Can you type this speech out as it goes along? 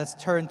Let's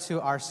turn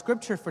to our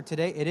scripture for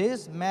today. It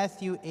is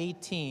Matthew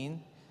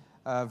 18,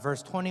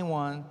 verse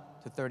 21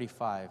 to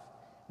 35.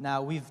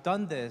 Now, we've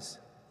done this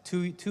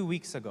two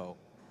weeks ago,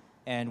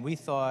 and we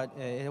thought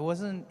it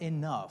wasn't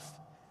enough.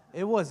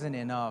 It wasn't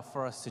enough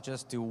for us to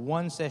just do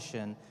one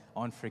session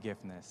on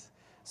forgiveness.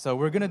 So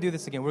we're going to do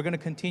this again. We're going to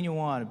continue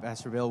on.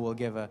 Pastor Bill will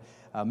give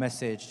a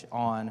message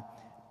on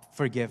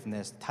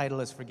forgiveness. The title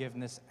is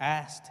Forgiveness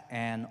Asked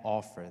and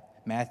Offered.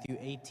 Matthew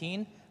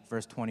 18,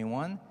 verse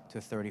 21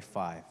 to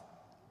 35.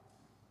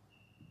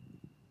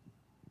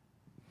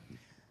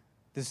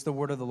 This is the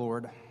word of the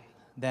Lord.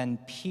 Then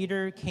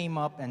Peter came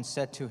up and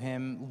said to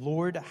him,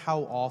 Lord,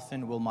 how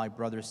often will my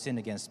brother sin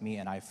against me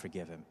and I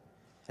forgive him?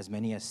 As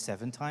many as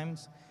 7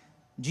 times?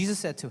 Jesus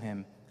said to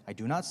him, I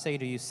do not say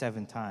to you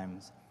 7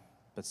 times,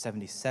 but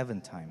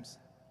 77 times.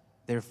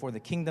 Therefore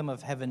the kingdom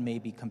of heaven may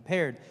be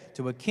compared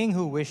to a king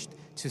who wished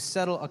to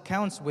settle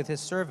accounts with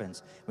his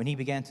servants. When he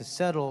began to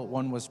settle,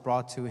 one was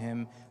brought to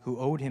him who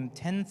owed him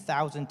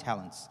 10,000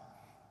 talents.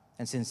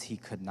 And since he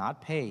could not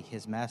pay,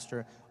 his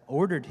master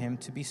ordered him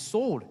to be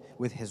sold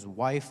with his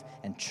wife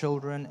and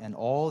children and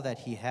all that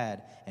he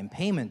had, and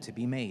payment to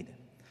be made.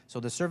 So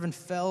the servant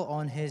fell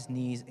on his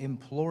knees,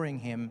 imploring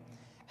him,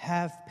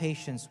 have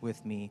patience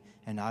with me,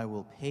 and I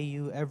will pay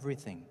you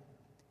everything.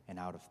 And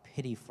out of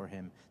pity for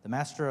him, the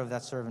master of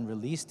that servant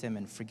released him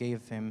and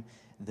forgave him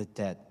the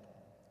debt.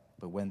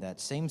 But when that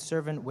same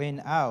servant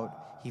went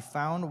out, he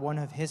found one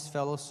of his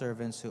fellow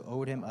servants who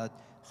owed him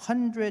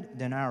 100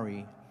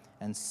 denarii,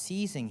 and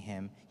seizing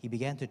him, he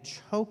began to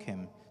choke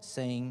him,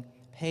 saying,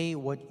 pay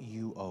what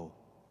you owe.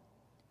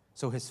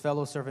 So his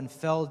fellow servant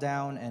fell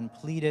down and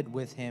pleaded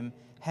with him,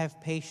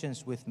 have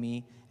patience with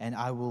me, and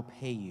I will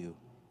pay you.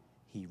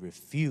 He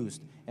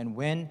refused and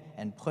went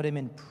and put him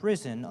in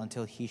prison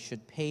until he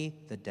should pay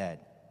the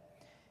debt.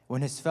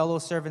 When his fellow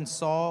servants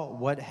saw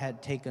what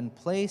had taken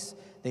place,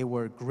 they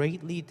were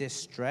greatly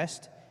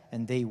distressed,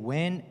 and they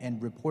went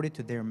and reported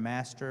to their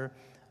master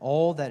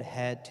all that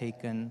had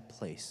taken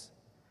place.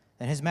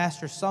 Then his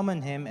master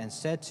summoned him and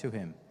said to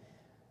him,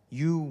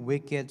 you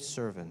wicked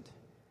servant,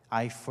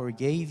 I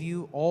forgave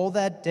you all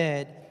that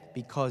debt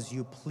because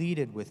you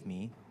pleaded with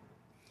me.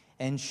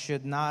 And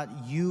should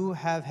not you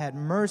have had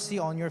mercy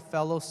on your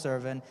fellow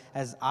servant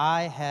as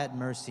I had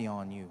mercy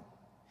on you?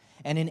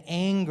 And in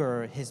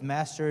anger his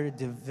master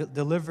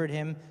delivered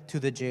him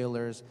to the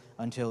jailers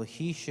until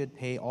he should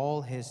pay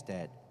all his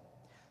debt.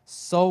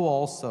 So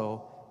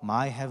also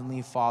my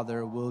heavenly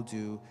Father will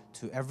do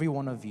to every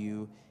one of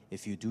you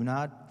if you do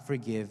not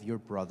forgive your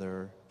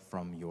brother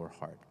from your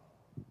heart.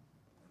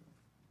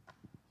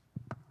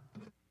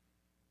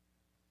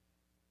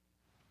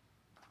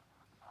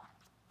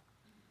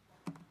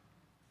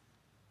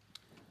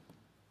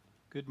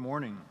 Good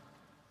morning.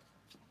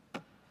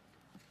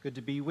 Good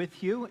to be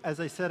with you.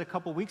 As I said a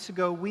couple weeks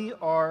ago, we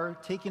are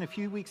taking a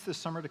few weeks this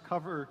summer to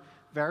cover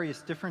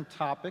various different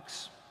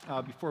topics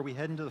before we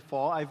head into the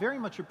fall. I very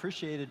much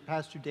appreciated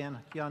Pastor Dan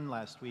Hyun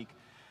last week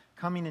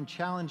coming and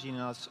challenging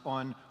us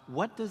on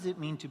what does it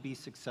mean to be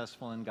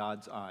successful in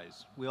God's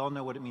eyes. We all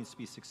know what it means to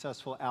be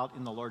successful out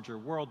in the larger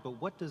world,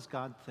 but what does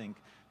God think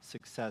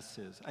success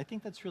is? I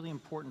think that's really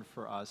important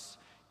for us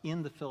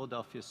in the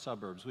Philadelphia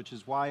suburbs, which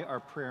is why our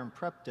prayer and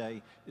prep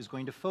day is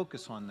going to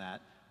focus on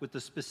that with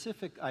the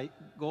specific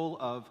goal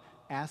of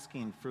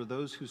asking for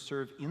those who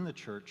serve in the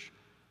church,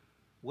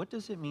 what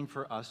does it mean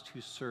for us to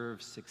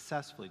serve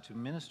successfully, to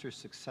minister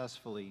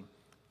successfully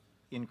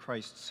in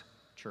Christ's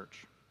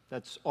church?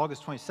 That's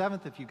August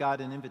 27th. If you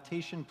got an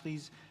invitation,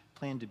 please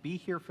plan to be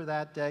here for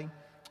that day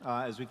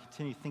as we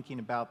continue thinking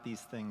about these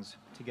things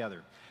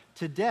together.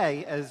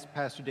 Today, as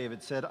Pastor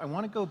David said, I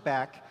want to go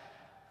back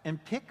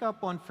and pick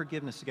up on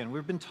forgiveness again.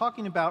 We've been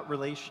talking about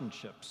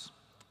relationships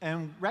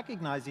and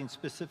recognizing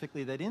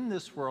specifically that in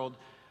this world,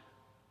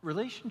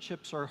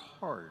 relationships are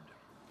hard.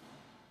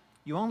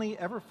 You only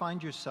ever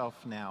find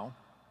yourself now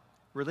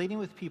relating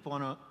with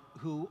people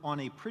who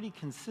on a pretty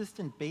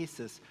consistent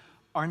basis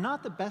are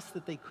not the best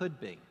that they could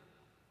be.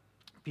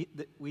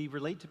 We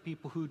relate to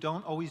people who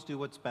don't always do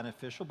what's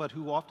beneficial, but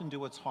who often do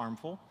what's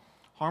harmful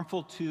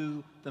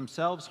to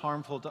themselves,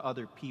 harmful to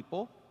other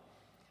people.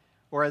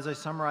 Or as I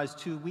summarized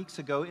 2 weeks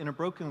ago, in a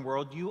broken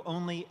world, you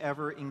only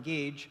ever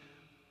engage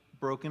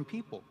broken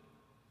people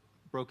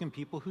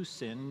who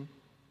sin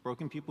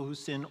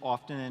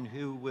often and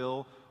who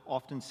will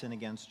often sin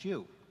against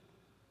you.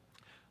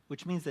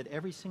 Which means that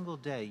every single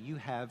day you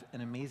have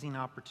an amazing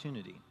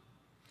opportunity.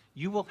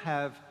 You will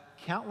have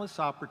countless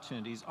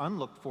opportunities,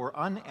 unlooked for,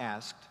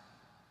 unasked,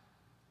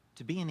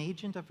 to be an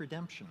agent of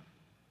redemption.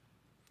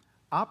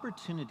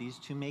 Opportunities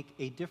to make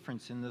a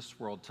difference in this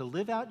world, to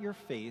live out your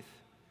faith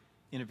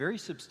in a very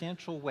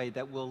substantial way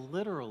that will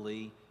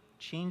literally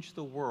change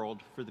the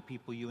world for the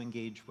people you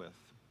engage with.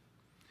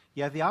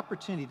 You have the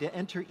opportunity to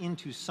enter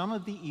into some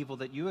of the evil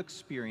that you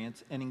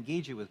experience and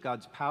engage it with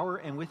God's power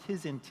and with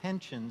his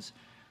intentions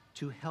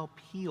to help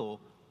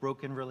heal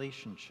broken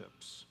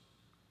relationships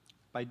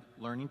by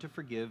learning to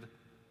forgive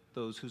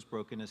those whose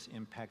brokenness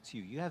impacts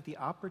you. You have the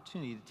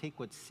opportunity to take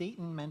what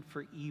Satan meant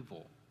for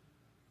evil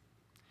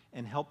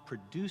and help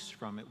produce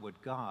from it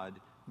what God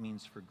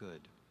means for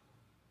good.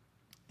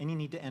 And you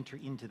need to enter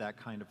into that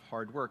kind of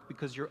hard work,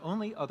 because your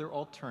only other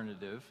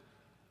alternative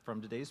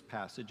from today's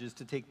passage is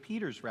to take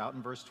Peter's route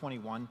in verse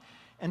 21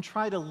 and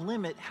try to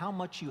limit how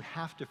much you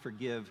have to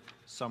forgive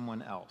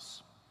someone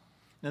else.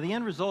 Now, the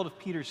end result of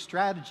Peter's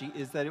strategy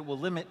is that it will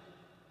limit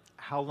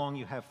how long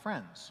you have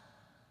friends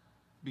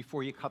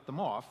before you cut them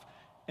off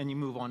and you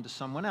move on to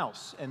someone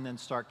else, and then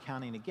start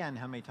counting again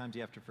how many times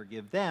you have to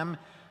forgive them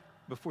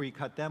before you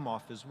cut them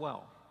off as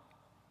well.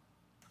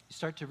 You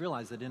start to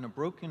realize that in a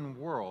broken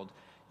world,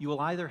 you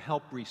will either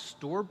help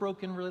restore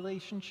broken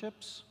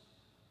relationships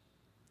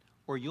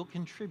or you'll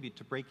contribute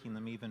to breaking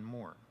them even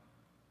more.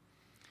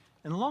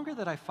 And the longer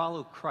that I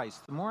follow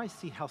Christ, the more I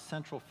see how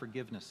central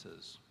forgiveness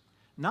is.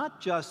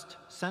 Not just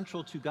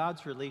central to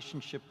God's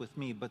relationship with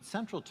me, but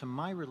central to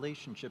my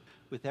relationship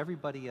with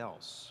everybody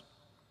else.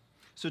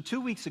 So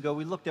 2 weeks ago,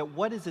 we looked at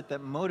what is it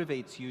that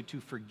motivates you to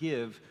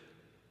forgive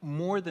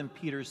more than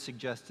Peter's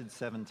suggested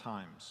 7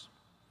 times.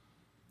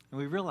 And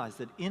we realized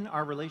that in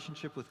our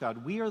relationship with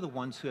God, we are the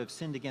ones who have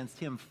sinned against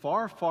him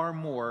far, far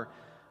more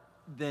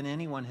than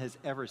anyone has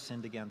ever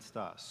sinned against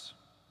us.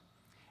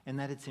 And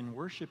that it's in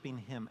worshiping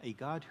him, a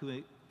God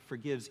who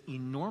forgives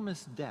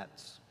enormous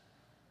debts,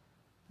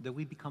 that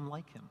we become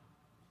like him.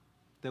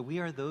 That we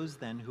are those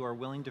then who are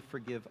willing to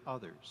forgive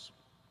others.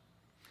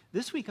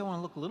 This week, I want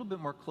to look a little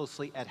bit more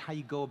closely at how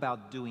you go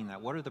about doing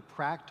that. What are the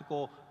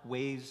practical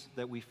ways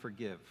that we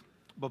forgive?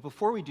 But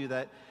before we do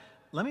that,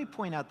 let me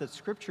point out that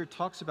Scripture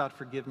talks about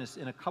forgiveness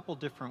in a couple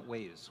different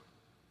ways.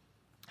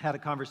 I had a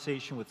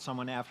conversation with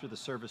someone after the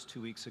service 2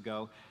 weeks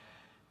ago,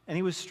 and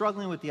he was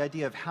struggling with the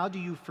idea of how do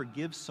you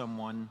forgive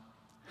someone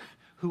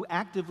who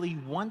actively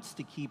wants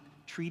to keep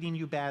treating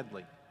you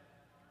badly.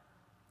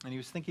 And he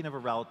was thinking of a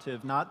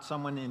relative, not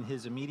someone in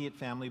his immediate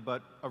family,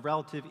 but a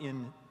relative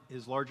in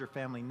his larger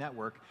family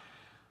network,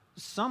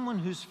 someone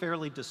who's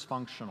fairly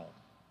dysfunctional,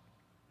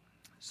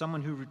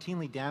 someone who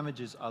routinely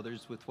damages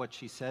others with what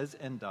she says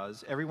and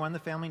does. Everyone in the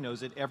family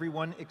knows it,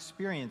 everyone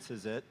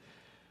experiences it,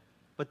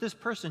 but this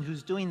person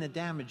who's doing the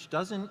damage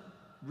doesn't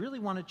really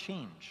want to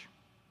change.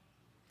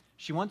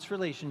 She wants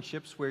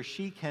relationships where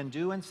she can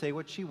do and say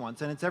what she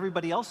wants, and it's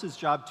everybody else's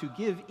job to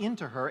give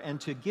into her and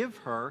to give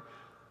her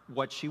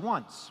what she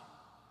wants.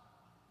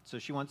 So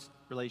she wants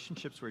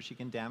relationships where she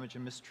can damage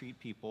and mistreat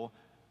people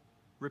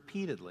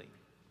repeatedly.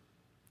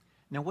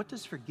 Now, what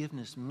does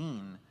forgiveness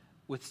mean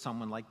with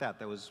someone like that?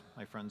 That was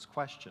my friend's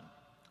question.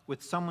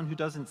 With someone who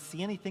doesn't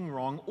see anything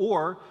wrong,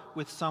 or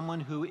with someone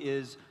who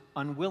is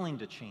unwilling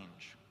to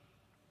change?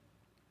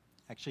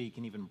 Actually, you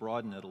can even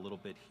broaden it a little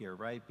bit here,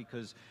 right?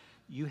 Because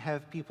you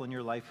have people in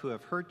your life who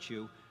have hurt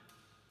you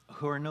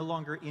who are no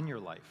longer in your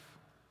life.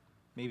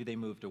 Maybe they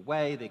moved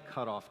away, they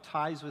cut off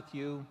ties with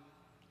you,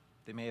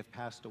 they may have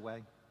passed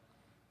away.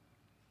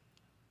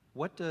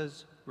 What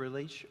does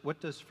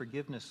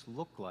forgiveness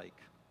look like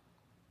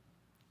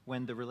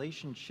when the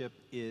relationship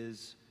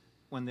is,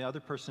 when the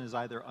other person is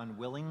either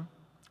unwilling,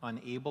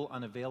 unable,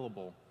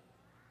 unavailable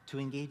to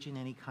engage in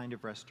any kind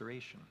of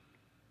restoration?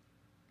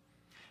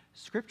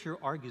 Scripture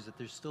argues that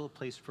there's still a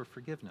place for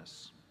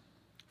forgiveness.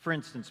 For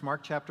instance,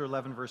 Mark chapter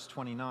 11, verse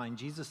 29,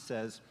 Jesus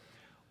says,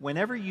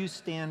 "Whenever you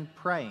stand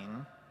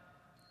praying,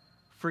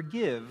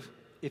 forgive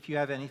if you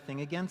have anything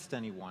against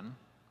anyone,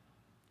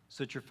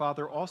 so that your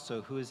Father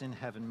also, who is in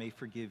heaven, may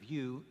forgive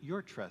you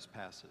your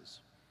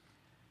trespasses."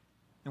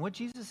 And what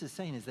Jesus is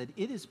saying is that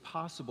it is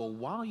possible,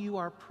 while you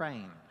are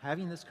praying,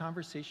 having this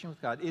conversation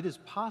with God, it is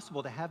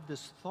possible to have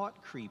this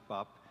thought creep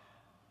up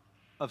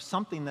of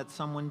something that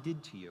someone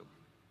did to you.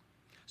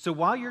 So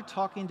while you're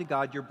talking to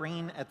God, your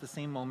brain at the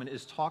same moment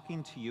is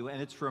talking to you,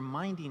 and it's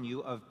reminding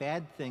you of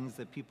bad things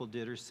that people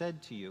did or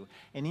said to you.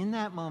 And in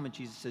that moment,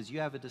 Jesus says,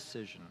 you have a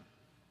decision.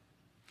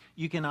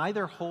 You can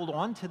either hold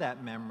on to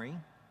that memory,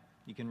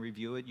 you can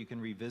review it, you can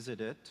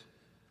revisit it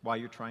while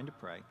you're trying to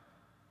pray,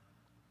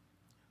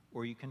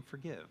 or you can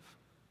forgive.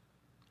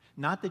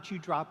 Not that you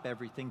drop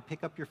everything,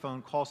 pick up your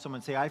phone, call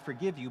someone, say, "I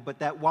forgive you," but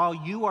that while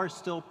you are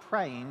still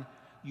praying,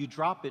 you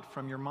drop it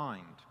from your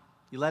mind.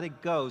 You let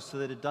it go so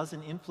that it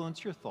doesn't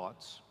influence your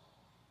thoughts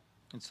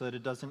and so that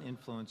it doesn't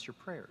influence your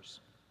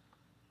prayers.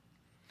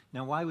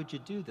 Now, why would you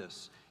do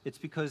this? It's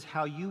because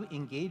how you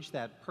engage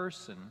that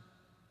person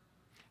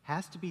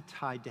has to be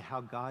tied to how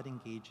God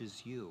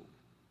engages you.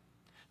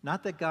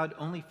 Not that God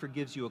only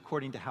forgives you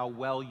according to how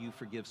well you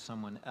forgive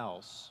someone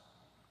else,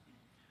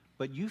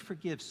 but you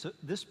forgive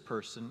this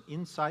person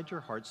inside your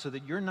heart so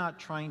that you're not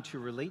trying to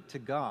relate to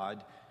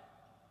God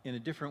in a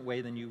different way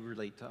than you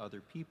relate to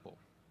other people.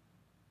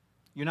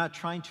 You're not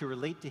trying to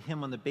relate to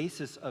him on the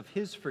basis of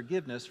his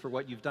forgiveness for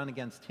what you've done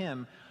against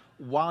him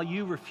while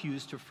you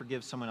refuse to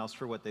forgive someone else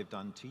for what they've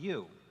done to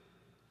you.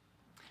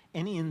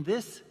 And in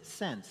this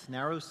sense,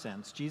 narrow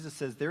sense, Jesus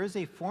says there is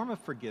a form of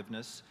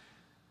forgiveness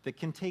that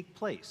can take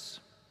place.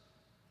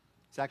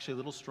 It's actually a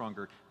little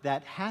stronger.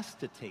 That has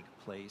to take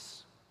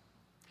place.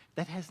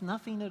 That has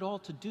nothing at all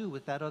to do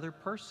with that other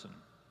person.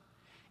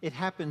 It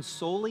happens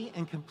solely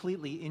and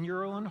completely in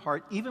your own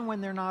heart, even when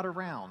they're not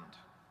around.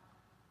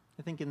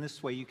 I think in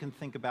this way you can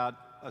think about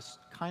a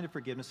kind of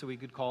forgiveness that we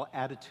could call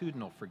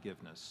attitudinal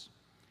forgiveness.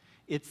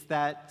 It's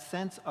that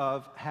sense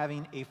of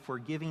having a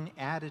forgiving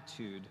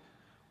attitude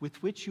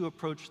with which you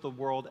approach the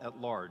world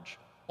at large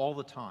all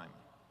the time.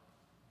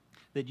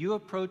 That you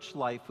approach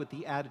life with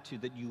the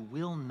attitude that you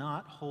will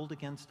not hold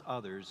against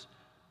others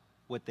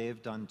what they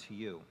have done to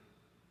you.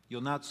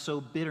 You'll not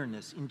sow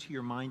bitterness into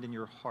your mind and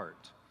your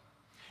heart.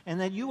 And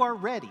that you are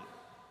ready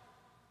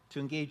to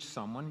engage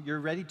someone,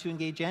 you're ready to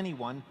engage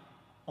anyone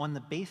on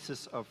the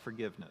basis of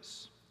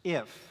forgiveness.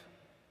 If,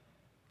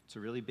 it's a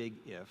really big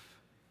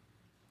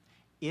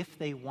if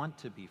they want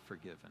to be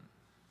forgiven.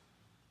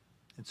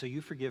 And so you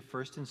forgive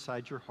first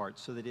inside your heart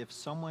so that if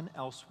someone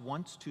else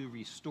wants to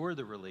restore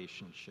the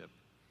relationship,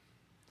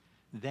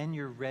 then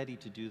you're ready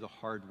to do the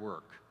hard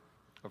work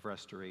of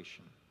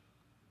restoration.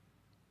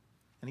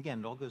 And again,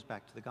 it all goes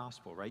back to the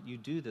gospel, right? You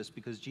do this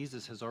because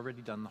Jesus has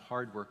already done the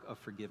hard work of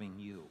forgiving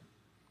you,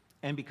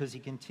 and because he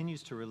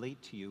continues to relate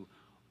to you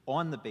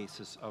on the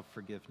basis of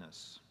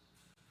forgiveness.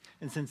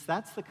 And since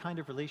that's the kind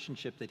of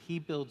relationship that he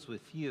builds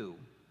with you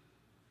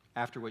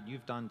after what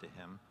you've done to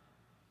him,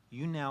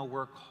 you now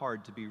work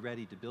hard to be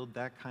ready to build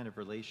that kind of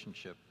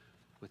relationship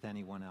with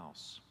anyone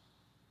else.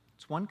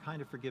 It's one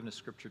kind of forgiveness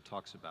Scripture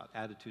talks about,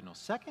 attitudinal.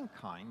 Second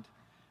kind,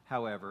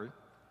 however,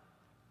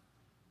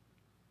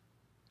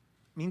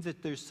 means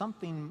that there's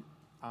something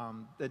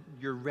that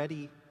you're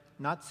ready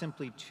not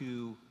simply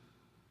to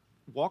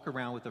walk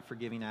around with a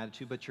forgiving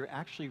attitude, but you're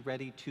actually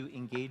ready to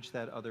engage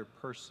that other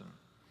person.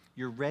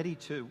 You're ready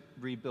to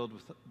rebuild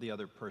with the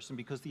other person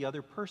because the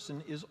other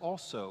person is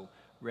also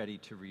ready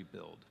to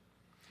rebuild.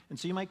 And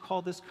so you might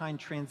call this kind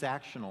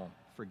transactional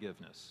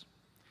forgiveness.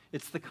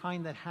 It's the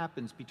kind that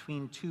happens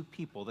between two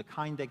people, the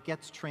kind that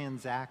gets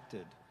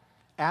transacted,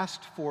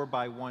 asked for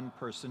by one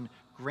person,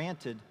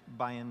 granted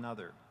by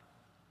another.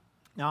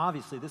 Now,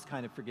 obviously, this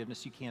kind of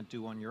forgiveness you can't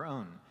do on your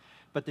own,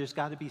 but there's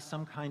got to be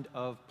some kind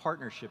of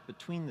partnership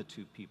between the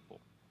two people.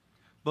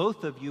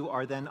 Both of you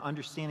are then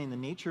understanding the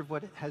nature of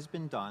what has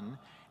been done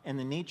and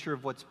the nature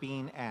of what's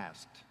being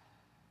asked.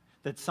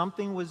 That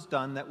something was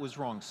done that was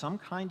wrong, some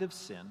kind of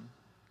sin,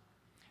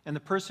 and the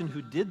person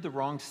who did the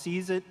wrong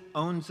sees it,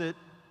 owns it,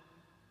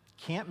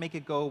 can't make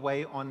it go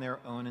away on their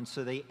own, and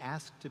so they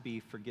ask to be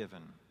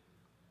forgiven.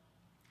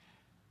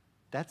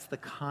 That's the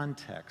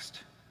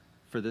context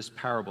for this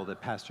parable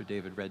that Pastor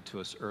David read to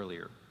us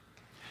earlier.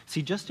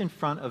 See, just in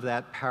front of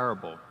that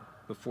parable,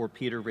 before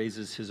Peter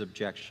raises his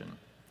objection,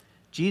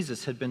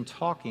 Jesus had been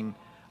talking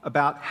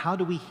about how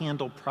do we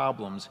handle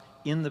problems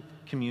in the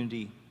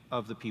community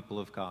of the people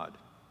of God.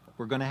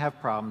 We're going to have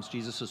problems.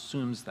 Jesus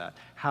assumes that.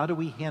 How do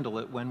we handle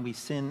it when we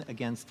sin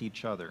against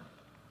each other?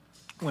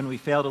 When we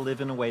fail to live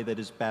in a way that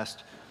is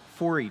best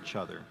for each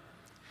other?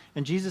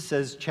 And Jesus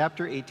says,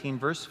 chapter 18,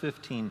 verse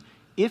 15,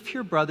 if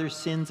your brother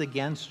sins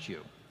against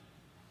you,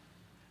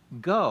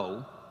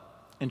 go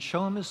and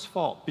show him his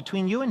fault,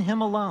 between you and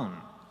him alone.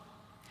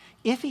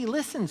 If he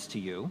listens to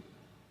you,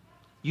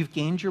 you've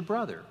gained your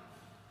brother.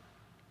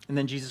 And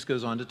then Jesus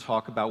goes on to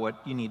talk about what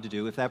you need to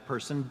do if that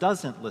person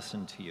doesn't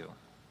listen to you.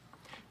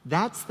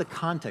 That's the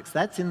context.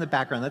 That's in the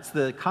background. That's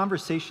the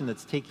conversation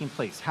that's taking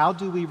place. How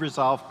do we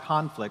resolve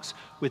conflicts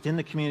within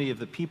the community of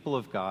the people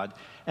of God?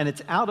 And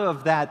it's out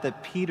of that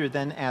that Peter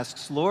then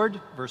asks,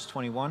 Lord, verse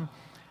 21,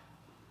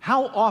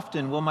 how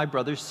often will my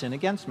brother sin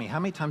against me?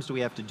 How many times do we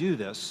have to do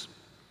this?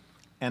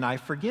 And I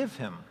forgive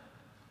him.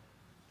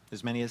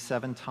 As many as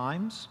 7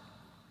 times?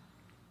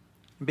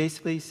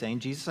 Basically he's saying,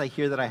 Jesus, I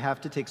hear that I have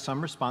to take some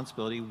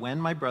responsibility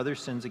when my brother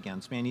sins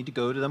against me. I need to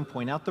go to them,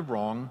 point out the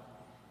wrong.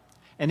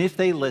 And if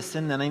they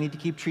listen, then I need to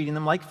keep treating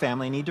them like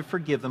family. I need to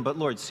forgive them. But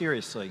Lord,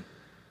 seriously,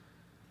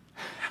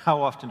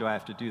 how often do I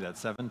have to do that?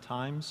 7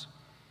 times?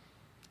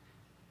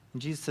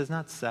 And Jesus says,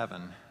 not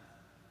 7,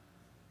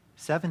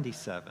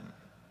 77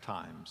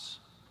 times.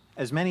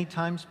 As many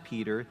times,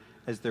 Peter,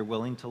 as they're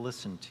willing to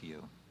listen to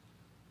you.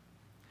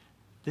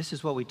 This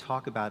is what we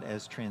talk about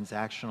as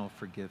transactional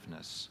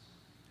forgiveness.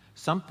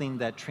 Something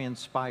that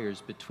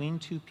transpires between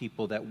two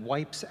people that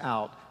wipes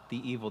out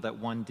the evil that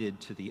one did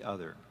to the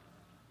other.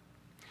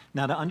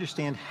 Now, to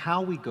understand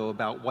how we go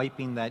about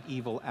wiping that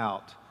evil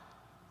out,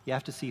 you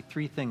have to see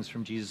 3 things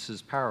from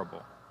Jesus'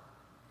 parable.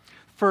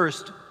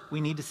 First, we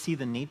need to see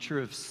the nature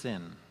of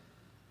sin.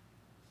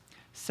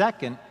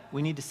 Second,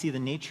 we need to see the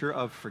nature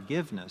of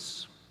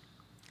forgiveness.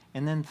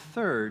 And then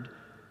third,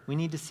 we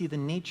need to see the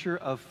nature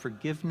of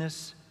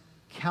forgiveness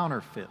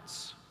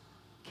counterfeits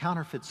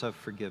of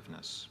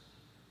forgiveness.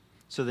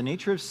 So the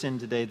nature of sin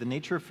today, the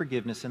nature of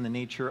forgiveness, and the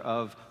nature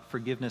of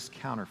forgiveness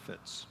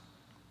counterfeits.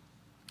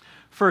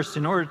 First,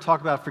 in order to talk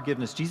about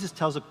forgiveness, Jesus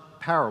tells a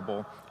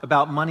parable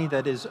about money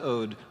that is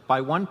owed by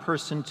one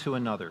person to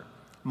another,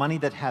 money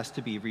that has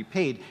to be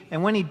repaid.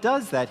 And when he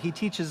does that, he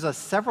teaches us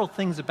several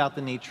things about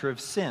the nature of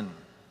sin.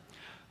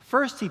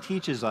 First, he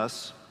teaches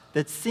us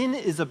that sin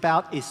is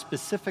about a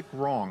specific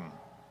wrong.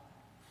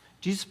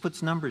 Jesus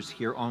puts numbers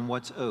here on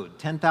what's owed,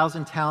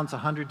 10,000 talents,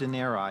 100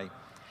 denarii.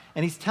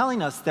 And he's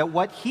telling us that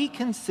what he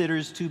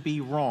considers to be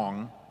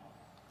wrong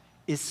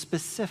is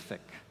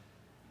specific.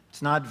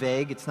 It's not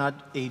vague. It's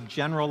not a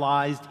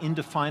generalized,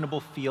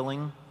 indefinable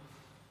feeling.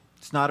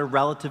 It's not a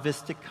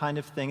relativistic kind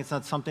of thing. It's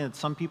not something that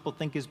some people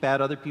think is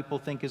bad, other people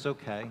think is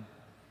okay.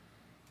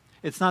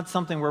 It's not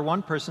something where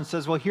one person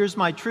says, well, here's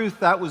my truth,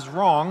 that was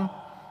wrong.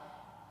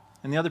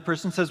 And the other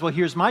person says, well,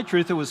 here's my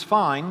truth, it was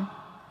fine.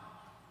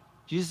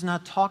 Jesus is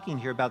not talking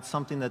here about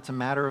something that's a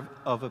matter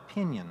of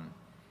opinion.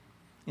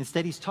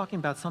 Instead, he's talking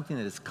about something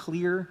that is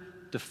clear,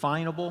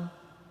 definable,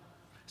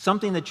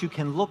 something that you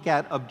can look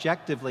at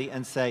objectively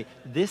and say,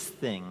 this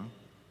thing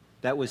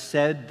that was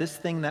said, this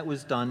thing that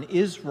was done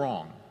is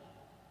wrong.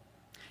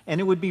 And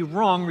it would be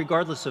wrong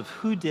regardless of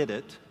who did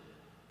it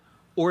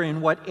or in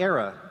what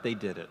era they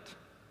did it.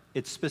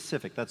 It's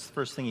specific. That's the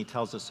first thing he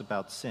tells us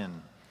about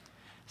sin.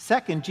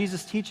 Second,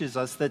 Jesus teaches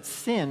us that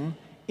sin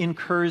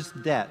incurs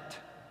debt.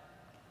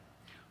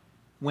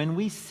 When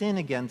we sin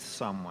against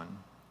someone,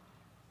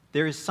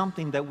 there is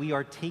something that we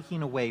are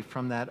taking away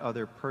from that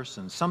other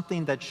person,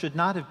 something that should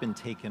not have been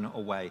taken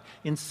away.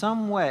 In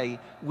some way,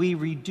 we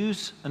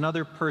reduce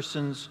another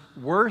person's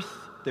worth,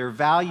 their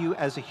value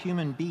as a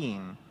human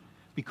being,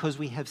 because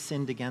we have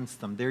sinned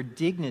against them. Their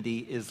dignity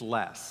is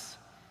less.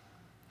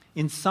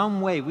 In some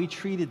way, we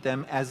treated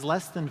them as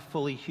less than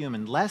fully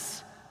human,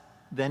 less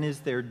than is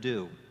their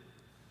due,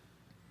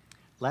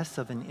 less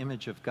of an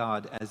image of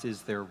God as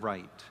is their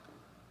right,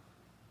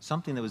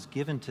 something that was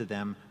given to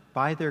them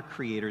by their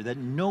Creator that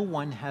no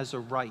one has a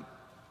right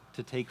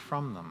to take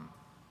from them,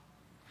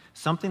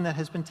 something that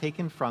has been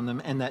taken from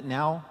them and that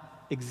now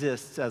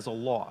exists as a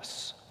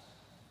loss,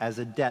 as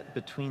a debt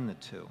between the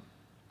two.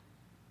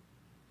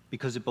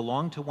 Because it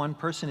belonged to one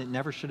person, it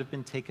never should have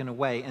been taken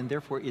away, and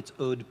therefore it's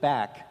owed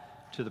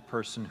back to the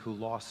person who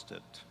lost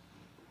it.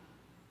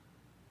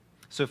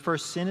 So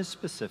first, sin is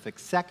specific.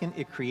 Second,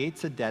 it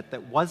creates a debt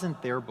that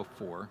wasn't there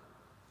before.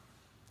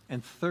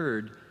 And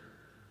third,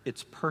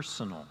 it's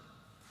personal.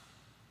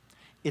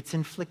 It's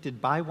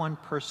inflicted by one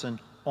person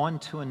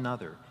onto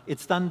another.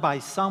 It's done by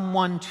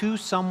someone to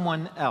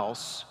someone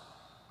else,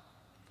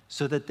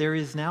 so that there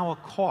is now a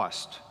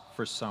cost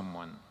for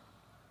someone.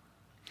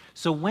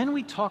 So when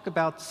we talk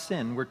about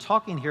sin, we're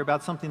talking here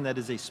about something that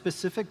is a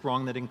specific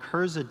wrong that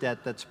incurs a debt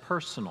that's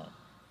personal.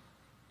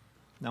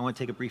 Now I want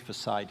to take a brief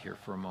aside here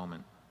for a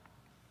moment.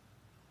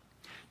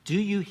 Do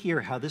you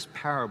hear how this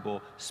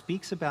parable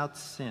speaks about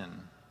sin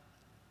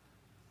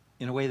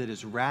in a way that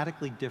is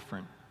radically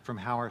different from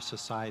how our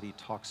society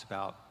talks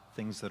about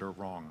things that are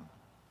wrong?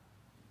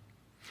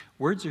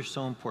 Words are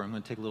so important. I'm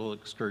going to take a little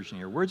excursion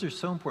here. Words are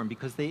so important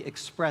because they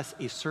express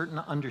a certain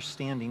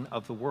understanding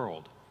of the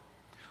world.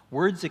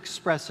 Words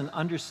express an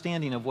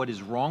understanding of what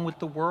is wrong with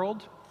the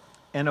world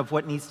and of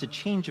what needs to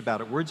change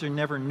about it. Words are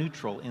never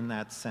neutral in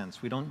that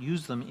sense. We don't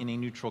use them in a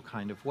neutral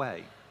kind of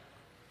way.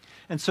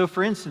 And so,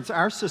 for instance,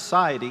 our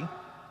society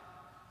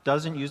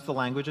doesn't use the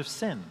language of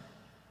sin.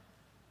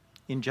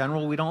 In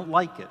general, we don't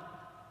like it.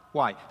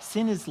 Why?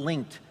 Sin is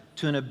linked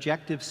to an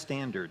objective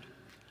standard,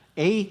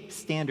 a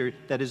standard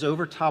that is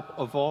over top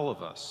of all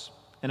of us,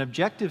 an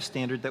objective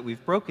standard that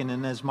we've broken.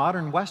 And as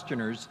modern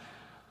Westerners,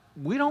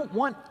 we don't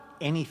want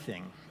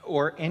anything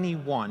or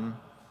anyone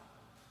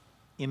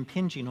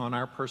impinging on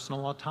our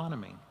personal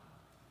autonomy.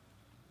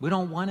 We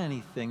don't want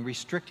anything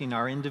restricting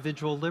our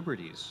individual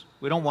liberties.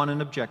 We don't want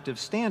an objective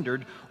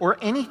standard or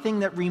anything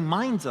that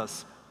reminds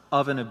us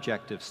of an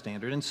objective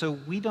standard. And so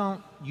we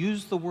don't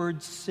use the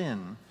word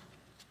sin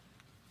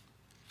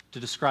to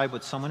describe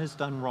what someone has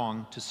done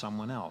wrong to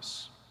someone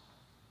else.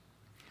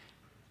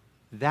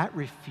 That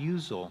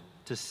refusal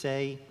to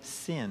say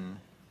sin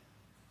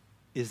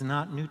is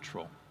not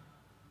neutral.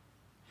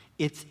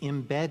 It's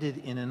embedded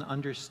in an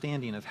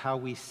understanding of how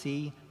we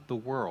see the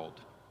world.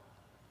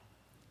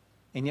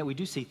 And yet we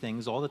do see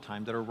things all the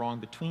time that are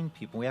wrong between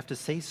people. We have to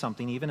say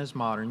something, even as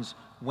moderns,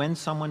 when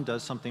someone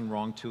does something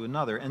wrong to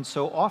another. And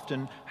so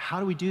often,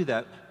 how do we do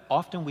that?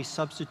 Often we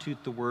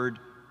substitute the word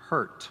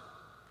hurt.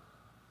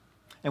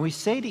 And we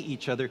say to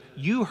each other,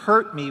 you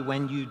hurt me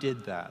when you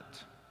did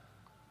that.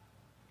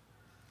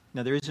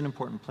 Now, there is an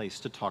important place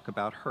to talk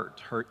about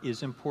hurt. Hurt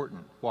is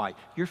important. Why?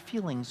 Your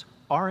feelings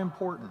are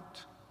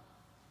important.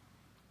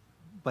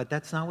 But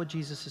that's not what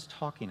Jesus is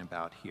talking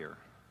about here.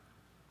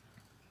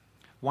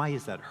 Why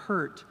is that?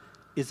 Hurt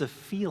is a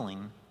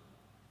feeling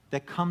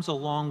that comes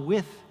along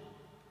with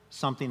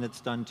something that's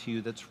done to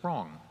you that's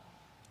wrong.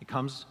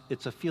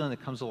 It's a feeling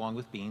that comes along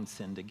with being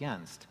sinned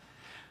against.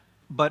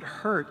 But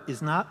hurt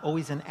is not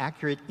always an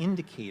accurate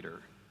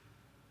indicator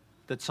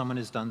that someone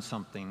has done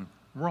something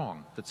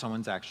wrong, that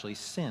someone's actually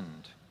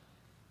sinned.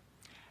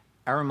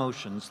 Our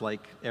emotions,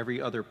 like every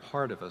other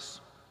part of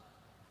us,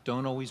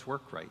 don't always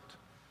work right.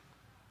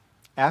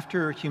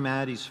 After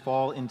humanity's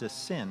fall into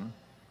sin,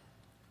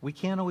 we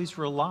can't always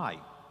rely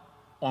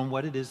on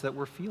what it is that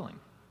we're feeling.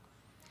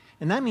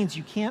 And that means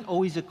you can't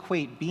always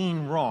equate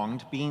being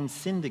wronged, being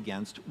sinned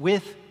against,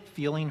 with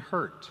feeling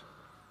hurt.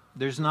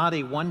 There's not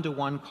a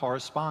one-to-one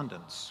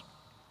correspondence.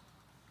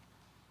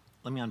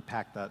 Let me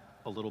unpack that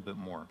a little bit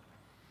more.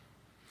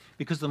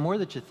 Because the more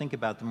that you think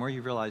about it, the more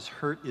you realize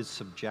hurt is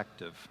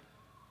subjective.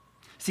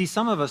 See,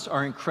 some of us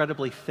are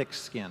incredibly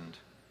thick-skinned,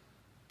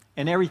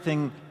 and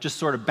everything just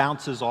sort of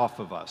bounces off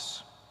of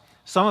us.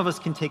 Some of us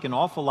can take an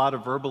awful lot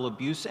of verbal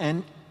abuse,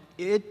 and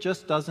it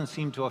just doesn't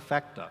seem to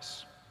affect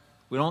us.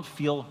 We don't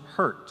feel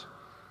hurt.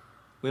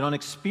 We don't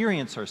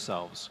experience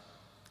ourselves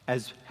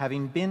as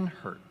having been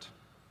hurt.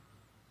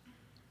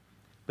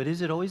 But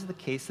is it always the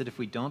case that if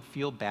we don't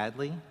feel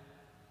badly,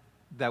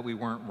 that we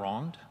weren't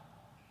wronged?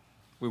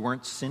 We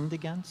weren't sinned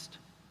against?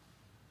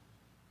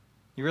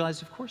 You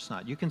realize, of course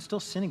not. You can still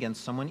sin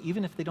against someone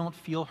even if they don't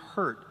feel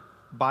hurt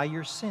by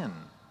your sin.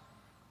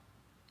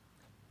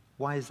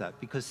 Why is that?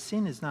 Because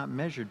sin is not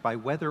measured by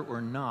whether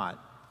or not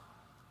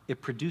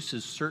it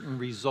produces certain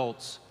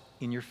results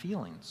in your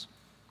feelings.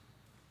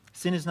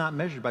 Sin is not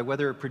measured by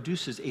whether it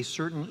produces a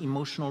certain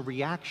emotional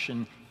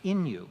reaction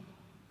in you.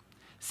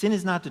 Sin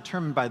is not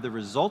determined by the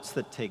results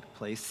that take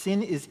place.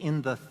 Sin is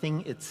in the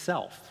thing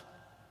itself,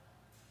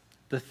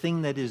 the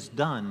thing that is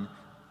done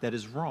that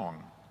is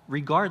wrong,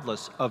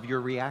 regardless of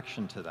your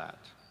reaction to that.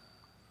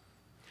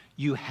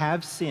 You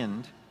have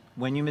sinned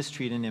when you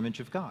mistreat an image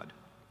of God.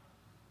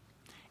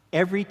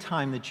 Every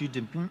time that you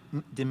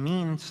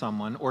demean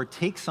someone or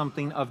take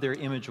something of their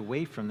image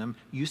away from them,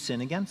 you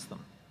sin against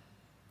them.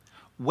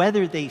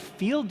 Whether they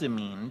feel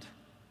demeaned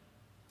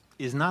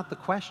is not the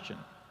question.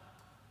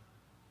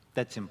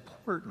 That's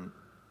important,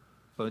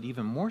 but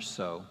even more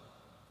so,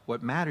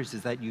 what matters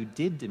is that you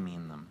did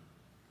demean them.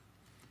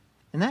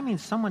 And that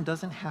means someone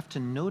doesn't have to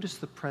notice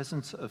the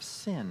presence of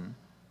sin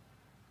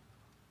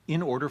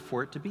in order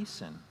for it to be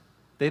sin.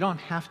 They don't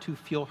have to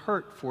feel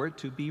hurt for it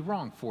to be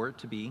wrong, for it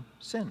to be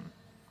sin.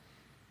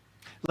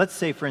 Let's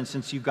say, for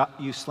instance,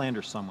 you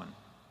slander someone.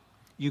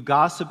 You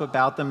gossip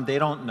about them, they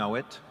don't know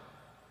it.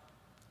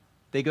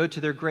 They go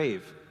to their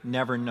grave,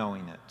 never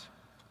knowing it.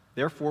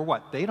 Therefore,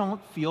 what? They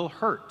don't feel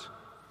hurt.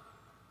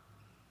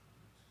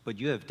 But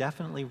you have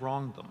definitely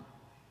wronged them.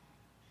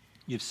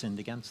 You've sinned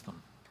against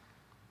them.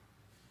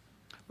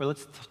 Or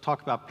let's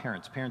talk about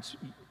parents. Parents,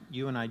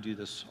 you and I do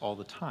this all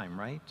the time,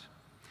 right?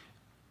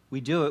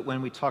 We do it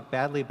when we talk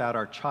badly about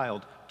our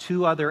child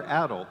to other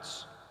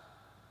adults,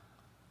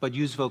 but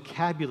use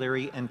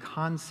vocabulary and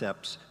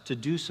concepts to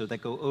do so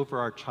that go over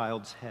our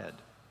child's head.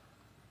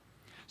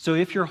 So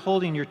if you're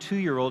holding your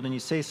 2-year-old and you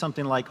say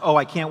something like, "Oh,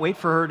 I can't wait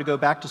for her to go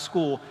back to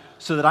school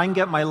so that I can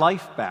get my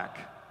life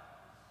back,"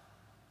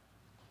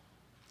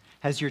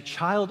 has your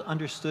child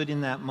understood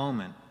in that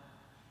moment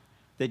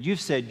that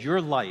you've said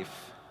your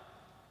life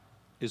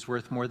is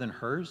worth more than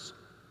hers?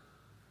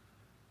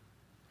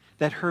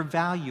 That her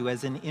value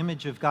as an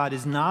image of God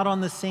is not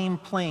on the same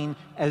plane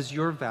as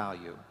your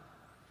value?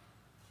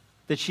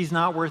 That she's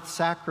not worth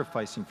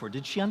sacrificing for?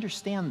 Did she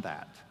understand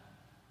that?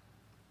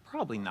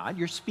 Probably not.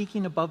 You're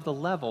speaking above the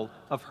level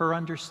of her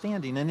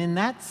understanding. And in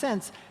that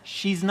sense,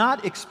 she's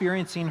not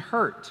experiencing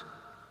hurt.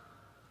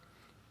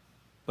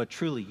 But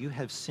truly, you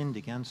have sinned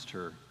against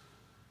her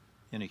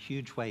in a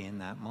huge way in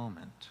that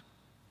moment.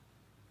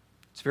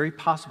 It's very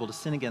possible to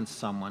sin against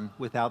someone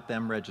without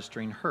them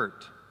registering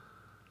hurt.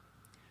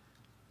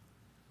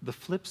 The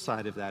flip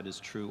side of that is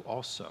true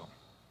also.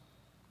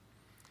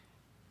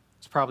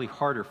 It's probably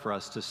harder for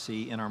us to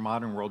see in our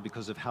modern world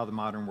because of how the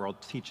modern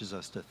world teaches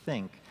us to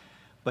think.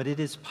 But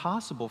it is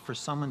possible for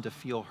someone to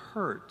feel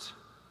hurt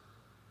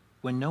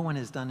when no one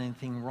has done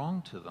anything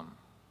wrong to them.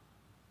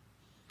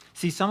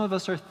 See, some of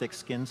us are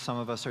thick-skinned, some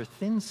of us are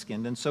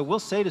thin-skinned, and so we'll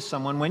say to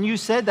someone, "When you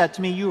said that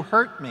to me, you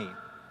hurt me."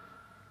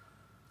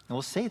 And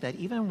we'll say that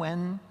even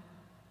when,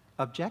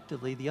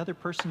 objectively, the other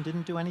person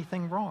didn't do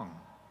anything wrong.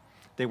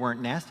 They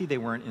weren't nasty, they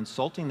weren't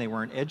insulting, they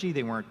weren't edgy,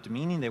 they weren't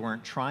demeaning, they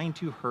weren't trying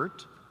to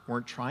hurt,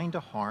 weren't trying to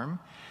harm.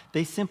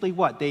 They simply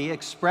what? They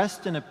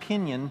expressed an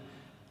opinion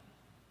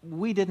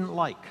we didn't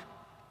like.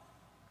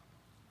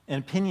 An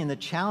opinion that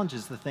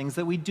challenges the things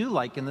that we do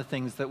like and the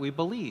things that we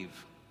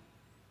believe.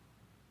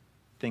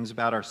 Things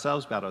about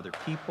ourselves, about other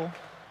people.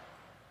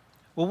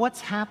 Well,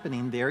 what's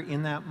happening there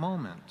in that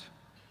moment?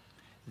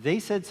 They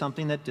said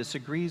something that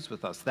disagrees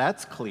with us.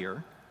 That's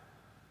clear.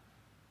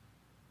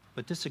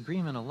 But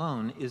disagreement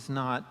alone is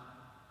not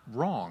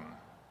wrong.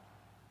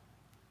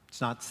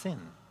 It's not sin.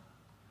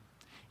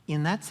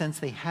 In that sense,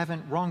 they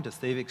haven't wronged us.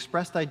 They've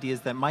expressed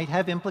ideas that might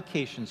have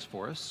implications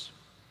for us,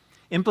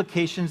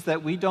 implications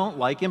that we don't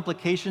like,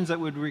 implications that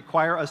would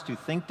require us to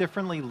think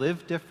differently,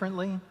 live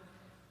differently.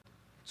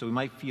 So we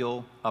might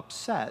feel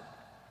upset.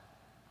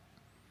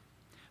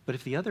 But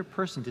if the other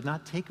person did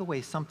not take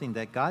away something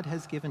that God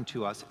has given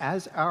to us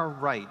as our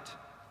right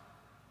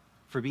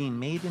for being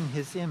made in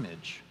His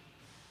image,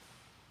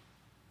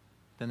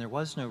 then there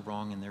was no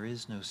wrong and there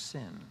is no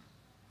sin.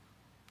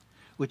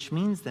 Which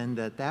means then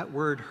that that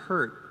word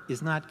hurt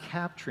is not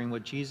capturing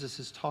what Jesus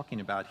is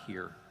talking about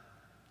here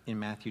in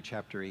Matthew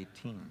chapter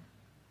 18.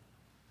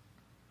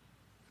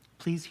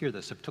 Please hear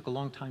this. It took a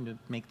long time to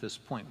make this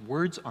point.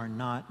 Words are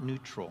not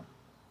neutral.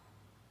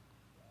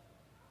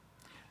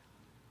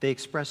 They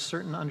express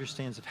certain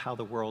understandings of how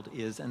the world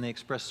is, and they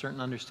express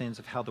certain understandings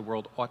of how the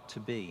world ought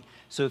to be.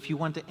 So if you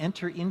want to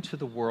enter into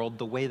the world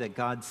the way that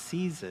God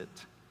sees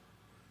it,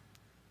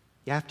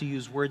 you have to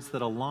use words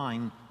that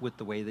align with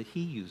the way that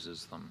He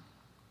uses them.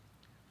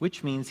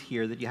 Which means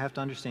here that you have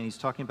to understand He's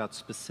talking about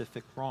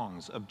specific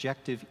wrongs,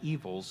 objective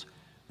evils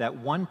that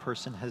one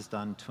person has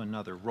done to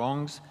another,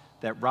 wrongs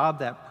that rob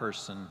that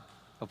person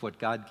of what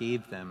God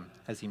gave them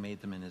as he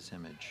made them in his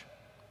image.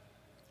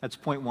 That's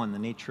point one, the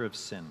nature of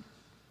sin,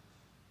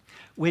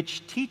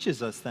 which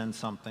teaches us then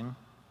something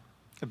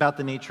about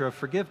the nature of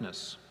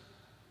forgiveness.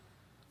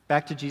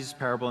 Back to Jesus'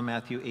 parable in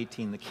Matthew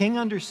 18. The king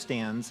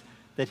understands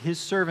that his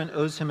servant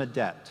owes him a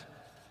debt.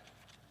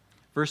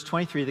 Verse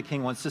 23, the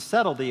king wants to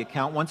settle the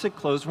account, wants it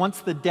closed,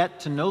 wants the debt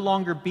to no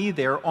longer be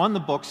there on the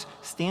books,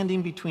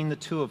 standing between the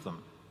two of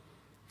them.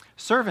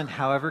 Servant,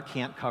 however,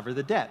 can't cover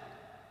the debt.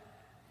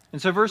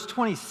 And so verse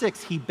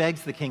 26, he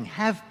begs the king,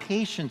 have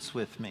patience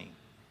with me,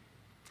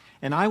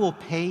 and I will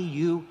pay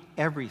you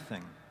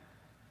everything,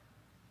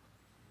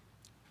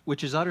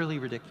 which is utterly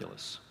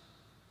ridiculous.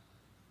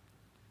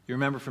 You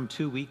remember from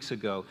 2 weeks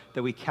ago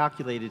that we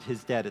calculated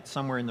his debt at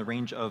somewhere in the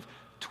range of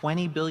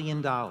 $20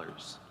 billion.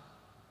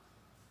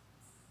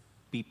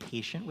 Be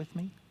patient with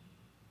me?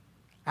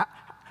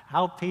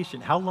 How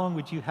patient? How long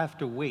would you have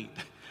to wait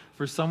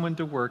for someone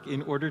to work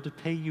in order to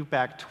pay you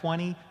back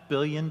 $20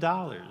 billion?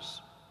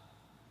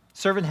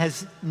 Servant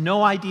has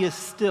no idea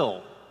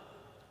still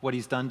what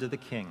he's done to the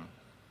king.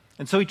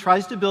 And so he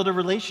tries to build a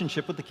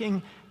relationship with the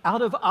king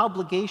out of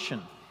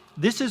obligation.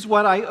 This is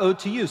what I owe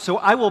to you, so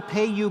I will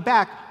pay you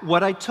back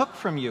what I took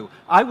from you.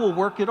 I will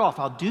work it off.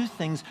 I'll do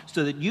things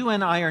so that you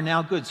and I are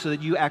now good, so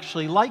that you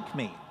actually like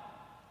me.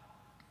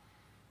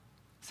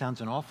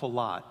 Sounds an awful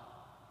lot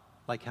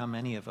like how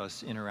many of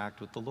us interact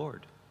with the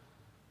Lord.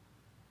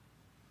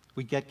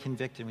 We get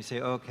convicted and we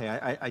say, oh, okay,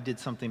 I did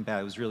something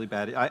bad. It was really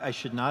bad. I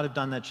should not have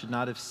done that, should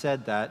not have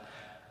said that.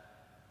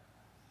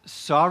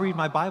 So I'll read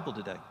my Bible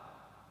today.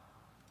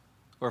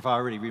 Or if I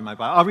already read my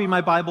Bible, I'll read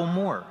my Bible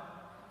more.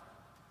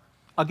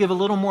 I'll give a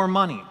little more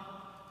money.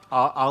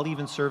 I'll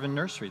even serve in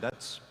nursery.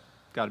 That's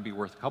got to be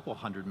worth a couple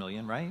 $100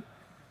 million, right?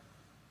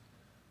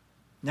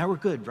 Now we're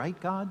good, right,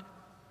 God?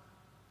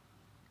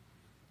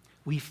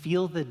 We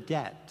feel the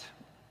debt,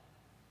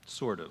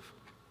 sort of.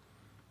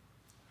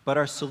 But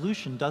our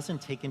solution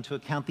doesn't take into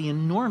account the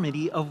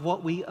enormity of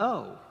what we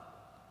owe.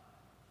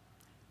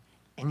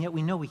 And yet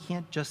we know we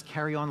can't just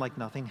carry on like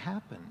nothing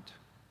happened.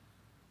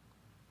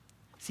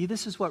 See,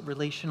 this is what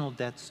relational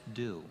debts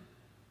do.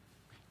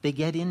 They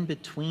get in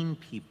between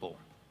people,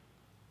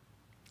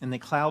 and they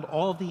cloud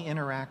all the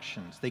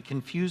interactions. They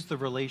confuse the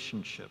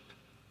relationship.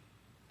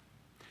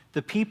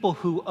 The people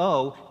who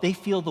owe, they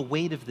feel the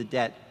weight of the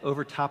debt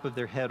over top of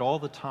their head all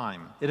the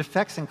time. It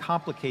affects and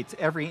complicates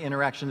every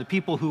interaction. The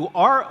people who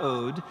are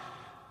owed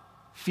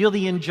feel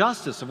the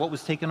injustice of what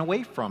was taken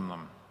away from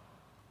them,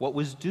 what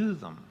was due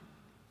them.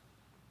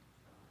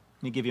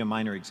 Let me give you a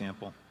minor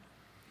example.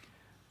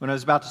 When I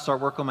was about to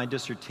start work on my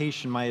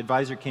dissertation, my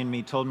advisor came to me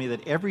and told me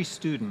that every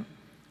student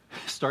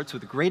starts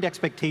with great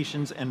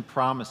expectations and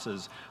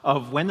promises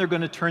of when they're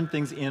going to turn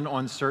things in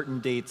on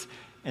certain dates,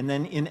 and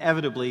then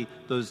inevitably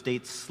those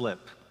dates slip.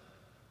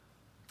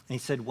 And he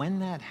said, when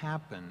that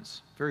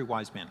happens, very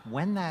wise man,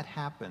 when that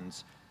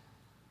happens,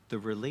 the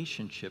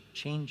relationship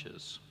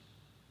changes.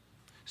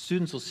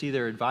 Students will see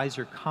their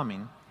advisor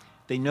coming.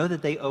 They know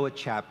that they owe a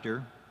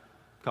chapter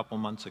a couple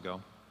months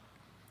ago.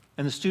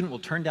 And the student will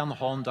turn down the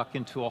hall and duck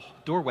into a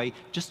doorway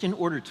just in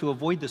order to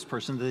avoid this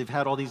person that they've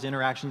had all these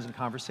interactions and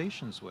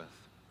conversations with.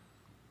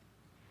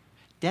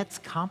 Debts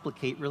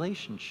complicate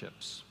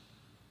relationships.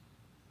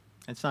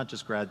 It's not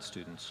just grad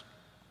students.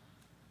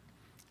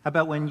 How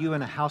about when you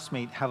and a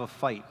housemate have a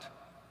fight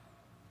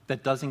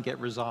that doesn't get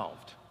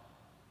resolved?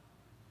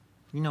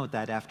 You know what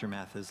that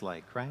aftermath is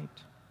like, right?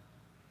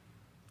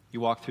 You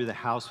walk through the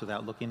house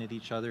without looking at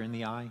each other in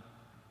the eye.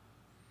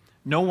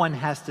 No one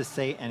has to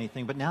say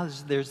anything, but now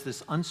there's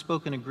this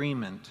unspoken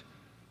agreement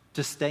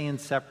to stay in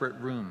separate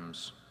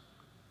rooms.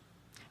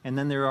 And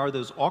then there are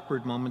those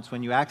awkward moments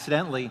when you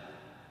accidentally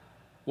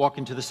walk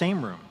into the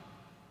same room.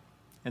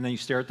 And then you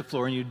stare at the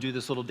floor and you do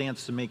this little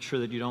dance to make sure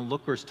that you don't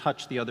look or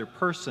touch the other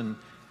person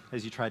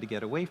as you try to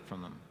get away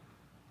from them.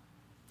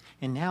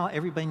 And now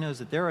everybody knows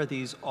that there are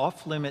these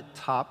off-limits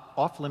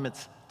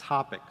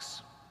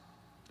topics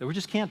that we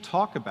just can't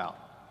talk about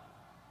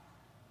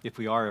if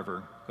we are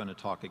ever going to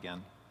talk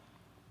again.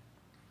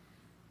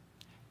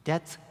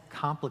 Debts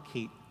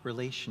complicate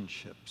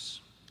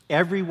relationships.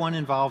 Everyone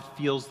involved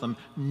feels them.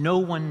 No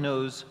one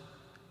knows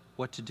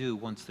what to do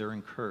once they're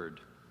incurred.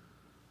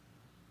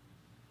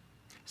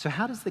 So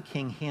how does the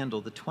king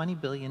handle the $20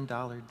 billion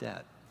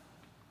debt?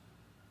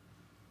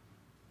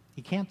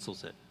 He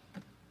cancels it.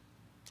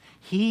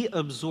 He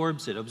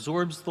absorbs it,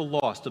 absorbs the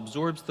loss,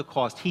 absorbs the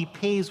cost. He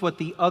pays what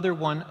the other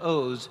one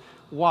owes.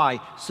 Why?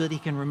 So that he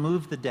can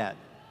remove the debt,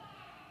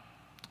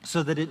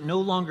 so that it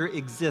no longer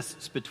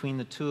exists between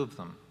the two of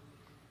them,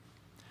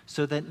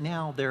 so that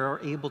now they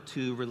are able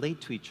to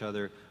relate to each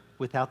other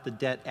without the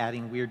debt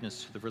adding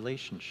weirdness to the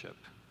relationship.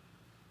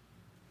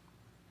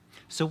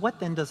 So what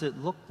then does it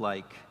look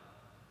like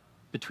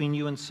between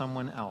you and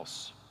someone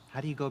else?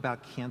 How do you go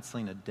about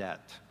canceling a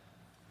debt?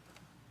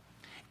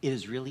 It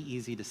is really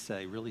easy to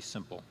say, really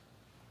simple,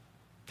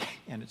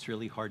 and it's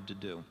really hard to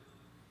do.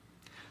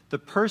 The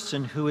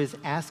person who is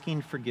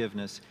asking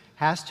forgiveness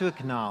has to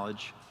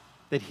acknowledge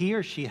that he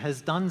or she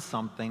has done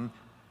something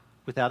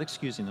without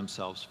excusing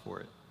themselves for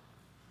it.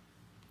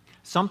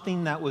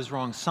 something that was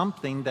wrong,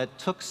 something that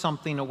took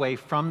something away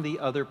from the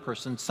other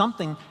person,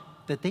 something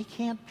that they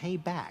can't pay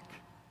back,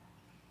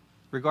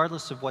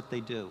 regardless of what they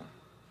do.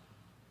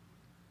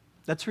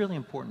 That's a really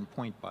important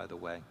point, by the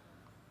way.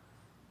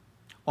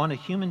 On a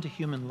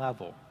human-to-human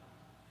level,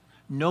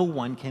 no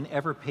one can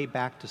ever pay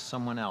back to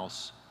someone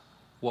else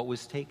what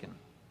was taken.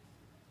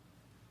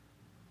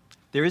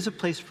 There is a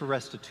place for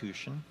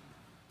restitution,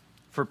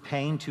 for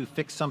paying to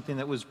fix something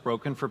that was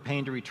broken, for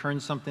paying to return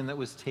something that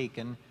was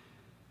taken.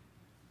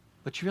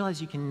 But you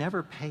realize you can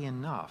never pay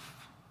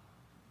enough,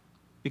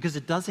 because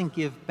it doesn't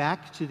give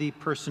back to the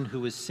person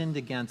who was sinned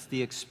against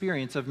the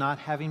experience of not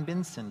having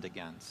been sinned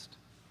against.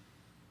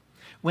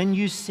 When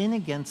you sin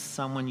against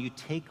someone, you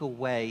take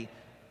away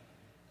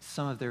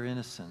some of their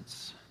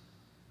innocence.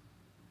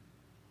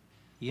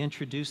 You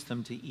introduce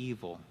them to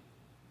evil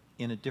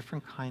in a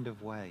different kind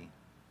of way.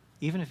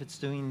 Even if it's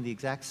doing the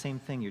exact same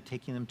thing, you're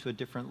taking them to a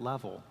different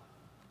level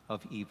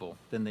of evil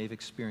than they've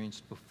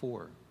experienced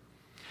before.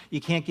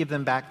 You can't give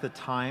them back the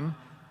time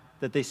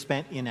that they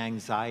spent in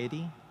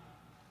anxiety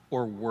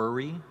or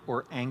worry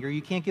or anger.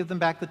 You can't give them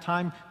back the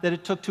time that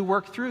it took to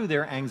work through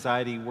their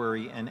anxiety,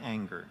 worry, and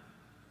anger.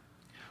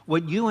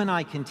 What you and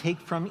I can take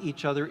from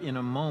each other in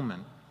a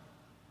moment,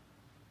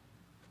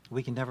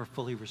 we can never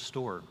fully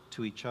restore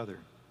to each other.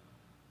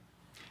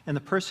 And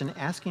the person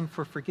asking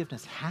for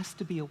forgiveness has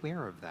to be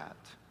aware of that.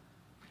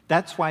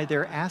 That's why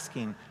they're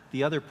asking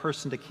the other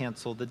person to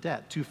cancel the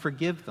debt, to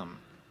forgive them.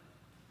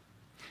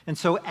 And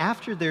so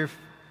after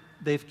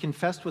they've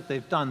confessed what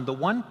they've done, the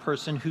one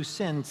person who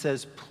sinned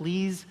says,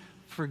 "Please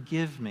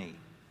forgive me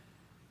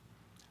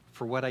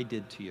for what I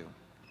did to you."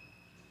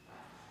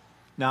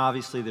 Now,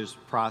 obviously, there's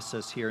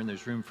process here, and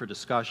there's room for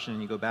discussion,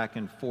 and you go back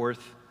and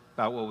forth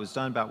about what was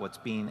done, about what's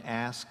being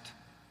asked.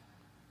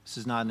 This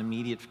is not an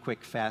immediate,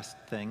 quick, fast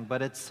thing,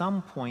 but at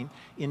some point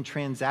in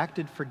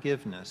transacted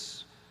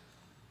forgiveness,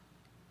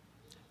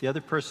 the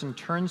other person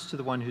turns to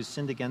the one who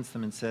sinned against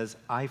them and says,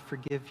 "I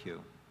forgive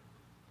you."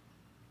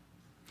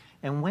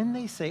 And when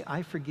they say,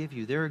 "I forgive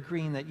you," they're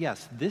agreeing that,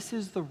 yes, this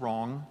is the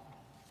wrong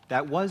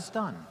that was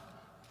done.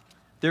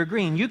 They're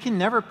agreeing, you can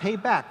never pay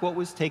back what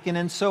was taken,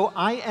 and so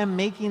I am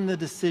making the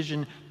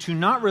decision to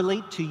not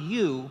relate to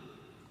you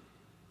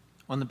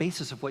on the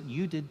basis of what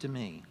you did to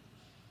me.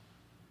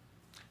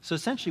 So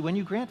essentially, when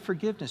you grant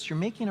forgiveness, you're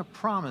making a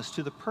promise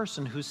to the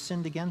person who's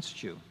sinned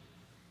against you.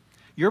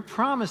 You're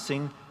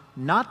promising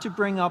not to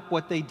bring up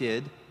what they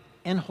did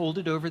and hold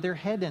it over their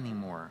head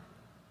anymore.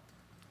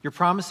 You're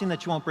promising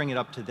that you won't bring it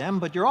up to them,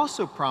 but you're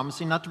also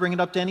promising not to bring it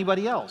up to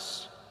anybody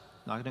else.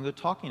 I'm not going to go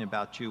talking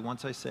about you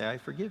once I say I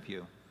forgive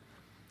you.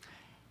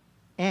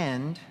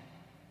 And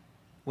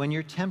when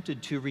you're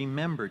tempted to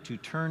remember, to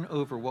turn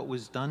over what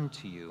was done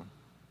to you,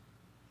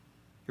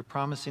 you're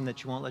promising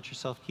that you won't let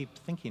yourself keep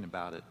thinking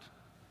about it,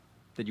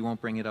 that you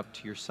won't bring it up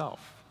to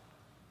yourself.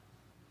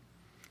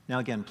 Now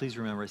again, please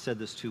remember, I said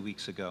this 2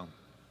 weeks ago.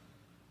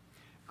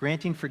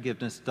 Granting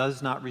forgiveness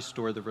does not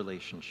restore the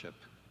relationship.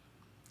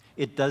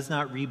 It does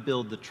not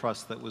rebuild the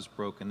trust that was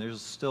broken.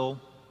 There's still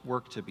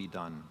work to be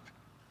done.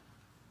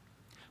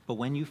 But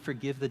when you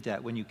forgive the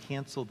debt, when you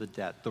cancel the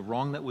debt, the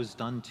wrong that was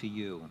done to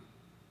you,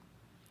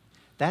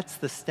 that's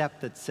the step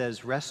that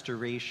says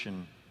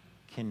restoration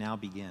can now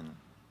begin.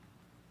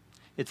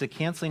 It's a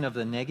canceling of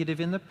the negative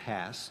in the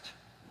past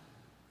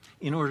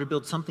in order to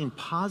build something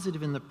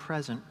positive in the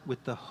present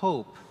with the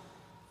hope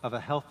of a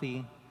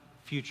healthy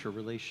future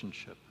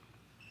relationship.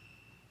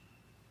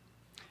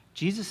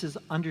 Jesus'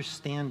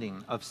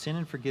 understanding of sin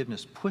and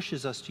forgiveness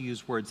pushes us to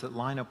use words that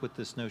line up with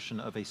this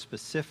notion of a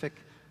specific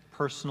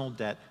personal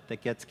debt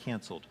that gets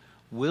canceled.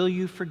 Will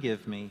you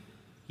forgive me?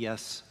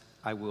 Yes,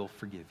 I will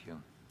forgive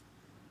you.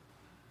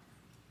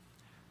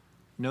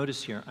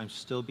 Notice here, I'm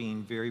still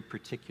being very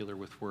particular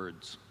with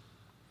words.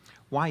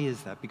 Why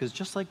is that? Because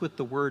just like with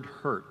the word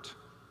hurt,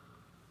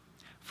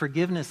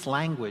 forgiveness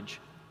language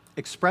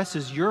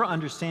expresses your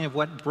understanding of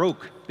what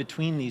broke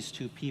between these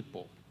two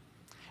people.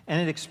 And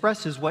it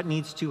expresses what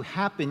needs to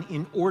happen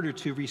in order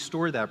to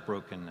restore that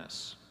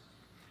brokenness.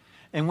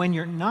 And when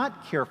you're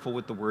not careful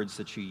with the words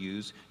that you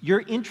use,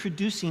 you're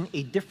introducing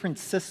a different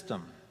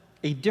system,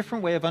 a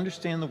different way of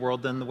understanding the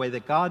world than the way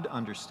that God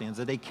understands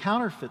it, a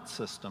counterfeit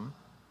system,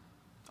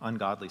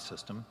 ungodly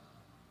system,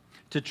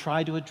 to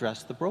try to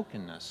address the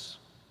brokenness.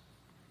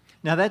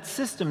 Now, that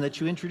system that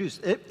you introduce,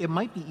 it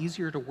might be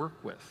easier to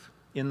work with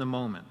in the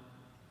moment,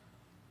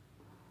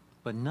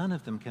 but none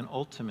of them can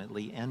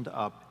ultimately end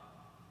up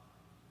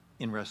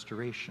in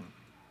restoration.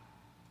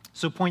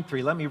 So point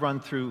 3, let me run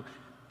through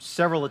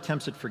several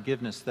attempts at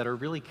forgiveness that are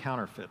really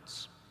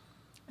counterfeits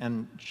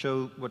and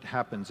show what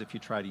happens if you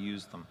try to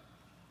use them.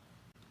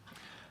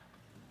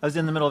 I was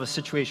in the middle of a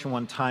situation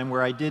one time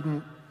where I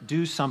didn't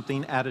do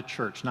something at a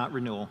church, not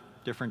Renewal,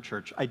 different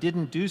church. I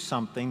didn't do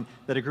something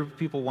that a group of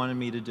people wanted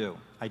me to do.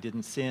 I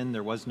didn't sin,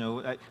 there was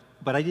no,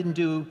 but I didn't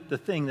do the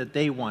thing that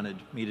they wanted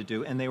me to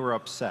do, and they were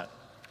upset.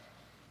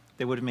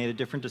 They would have made a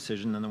different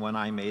decision than the one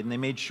I made, and they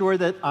made sure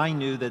that I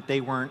knew that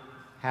they weren't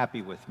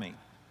happy with me.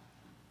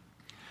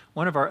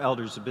 One of our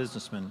elders, a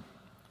businessman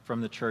from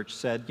the church,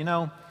 said, "You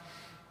know,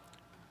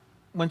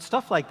 when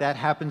stuff like that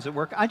happens at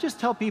work, I just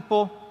tell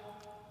people,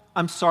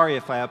 I'm sorry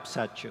if I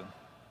upset you.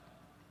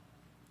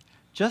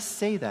 Just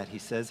say that, he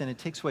says, and it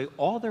takes away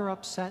all their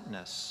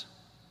upsetness.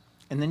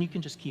 And then you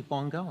can just keep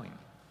on going.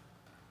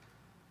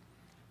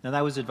 Now,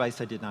 that was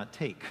advice I did not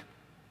take.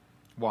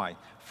 Why?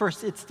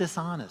 First, it's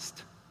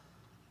dishonest.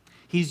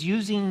 He's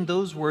using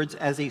those words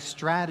as a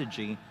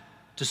strategy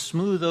to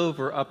smooth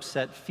over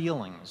upset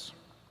feelings.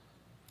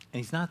 And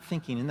he's not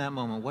thinking in that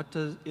moment,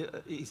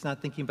 he's not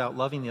thinking about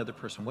loving the other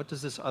person. What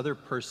does this other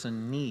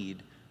person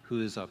need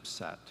who is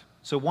upset?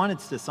 So one,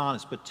 it's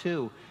dishonest, but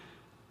two,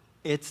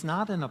 it's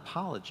not an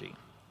apology.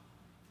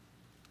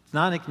 It's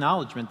not an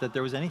acknowledgement that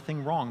there was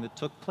anything wrong that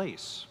took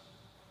place.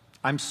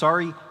 I'm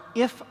sorry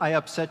if I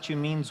upset you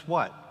means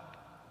what?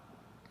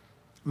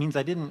 It means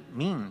I didn't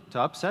mean to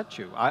upset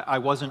you. I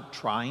wasn't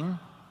trying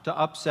to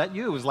upset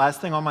you. It was the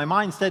last thing on my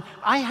mind. Instead,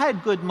 I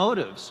had good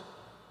motives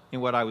in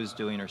what I was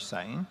doing or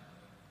saying.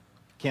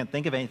 Can't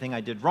think of anything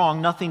I did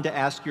wrong, nothing to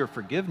ask your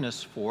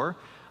forgiveness for.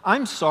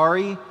 I'm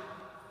sorry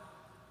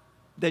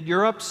that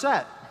you're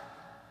upset.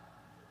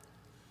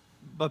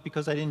 But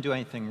because I didn't do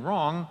anything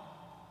wrong,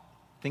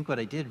 I think what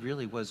I did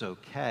really was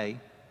okay.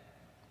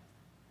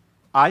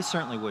 I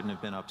certainly wouldn't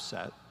have been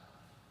upset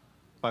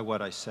by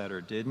what I said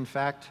or did. In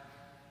fact,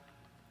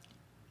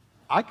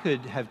 I could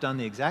have done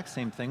the exact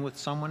same thing with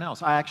someone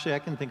else. I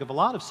can think of a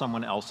lot of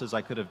someone else's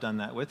I could have done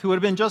that with who would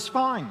have been just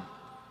fine.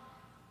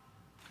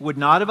 Would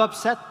not have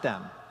upset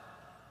them.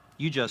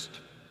 You just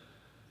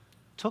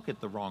took it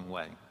the wrong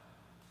way.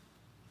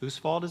 Whose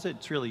fault is it?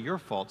 It's really your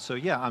fault. So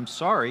yeah, I'm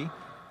sorry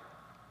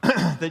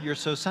that you're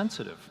so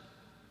sensitive,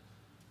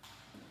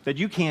 that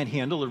you can't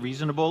handle a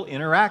reasonable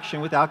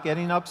interaction without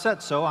getting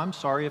upset. So I'm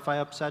sorry if I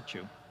upset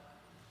you.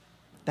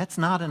 That's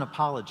not an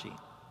apology.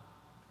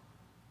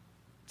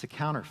 It's a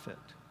counterfeit.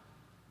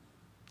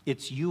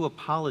 It's you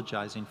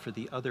apologizing for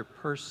the other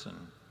person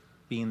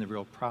being the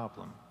real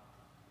problem.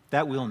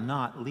 That will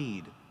not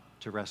lead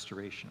to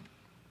restoration.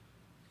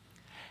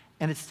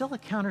 And it's still a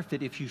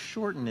counterfeit if you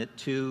shorten it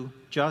to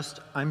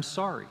just, I'm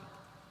sorry.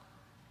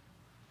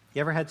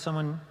 You ever had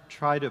someone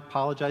try to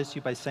apologize to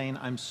you by saying,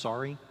 I'm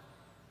sorry?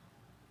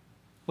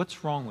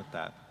 What's wrong with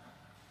that?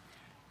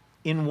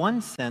 In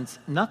one sense,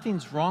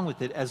 nothing's wrong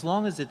with it as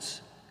long as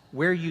it's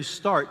where you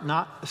start,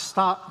 not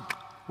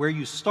stop, where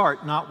you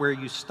start, not where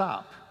you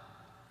stop.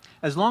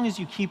 As long as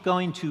you keep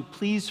going to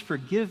please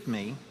forgive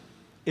me,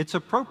 it's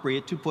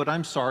appropriate to put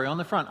I'm sorry on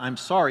the front. I'm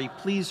sorry,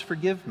 please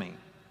forgive me.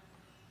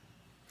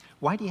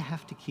 Why do you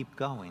have to keep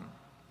going?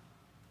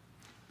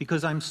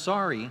 Because I'm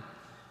sorry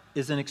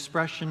is an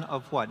expression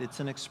of what? It's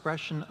an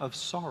expression of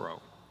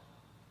sorrow,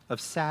 of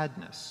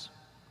sadness.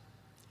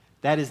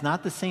 That is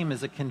not the same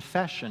as a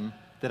confession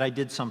that I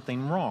did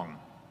something wrong,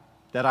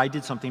 that I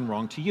did something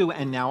wrong to you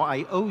and now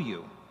I owe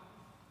you.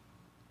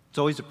 It's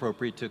always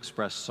appropriate to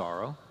express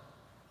sorrow,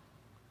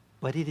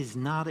 but it is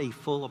not a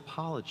full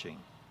apology.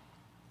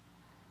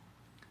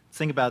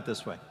 Think about it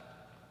this way.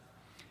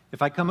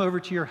 If I come over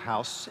to your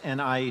house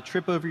and I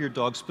trip over your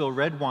dog, spill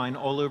red wine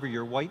all over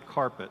your white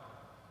carpet,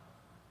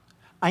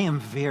 I am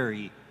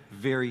very,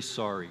 very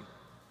sorry.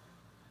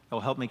 I'll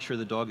help make sure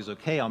the dog is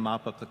okay. I'll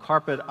mop up the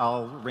carpet.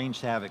 I'll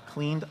arrange to have it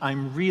cleaned.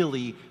 I'm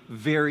really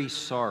very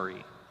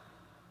sorry.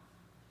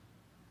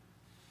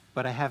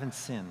 But I haven't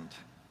sinned.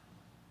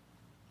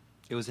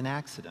 It was an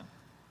accident.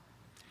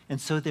 And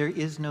so there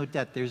is no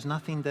debt. There's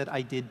nothing that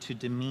I did to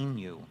demean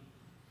you.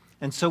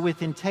 And so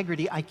with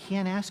integrity, I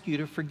can't ask you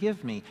to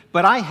forgive me.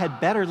 But I had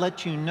better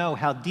let you know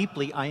how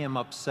deeply I am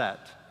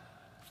upset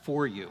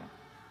for you.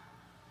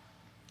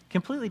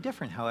 Completely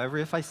different, however,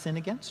 if I sin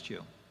against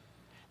you.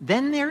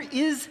 Then there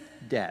is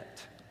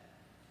debt.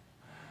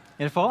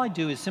 And if all I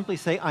do is simply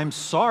say, I'm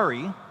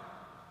sorry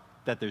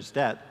that there's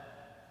debt,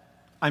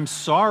 I'm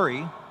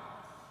sorry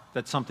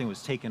that something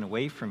was taken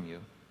away from you,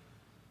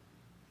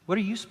 what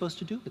are you supposed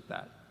to do with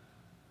that?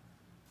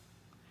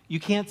 You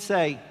can't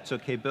say, it's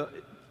okay, but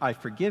I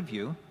forgive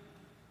you,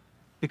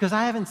 because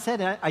I haven't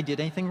said I did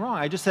anything wrong.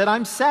 I just said,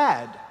 I'm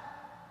sad.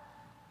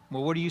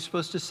 Well, what are you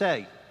supposed to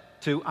say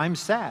to, I'm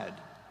sad?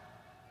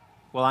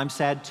 Well, I'm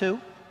sad too.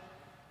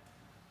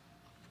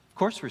 Of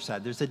course we're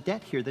sad. There's a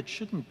debt here that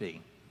shouldn't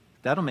be.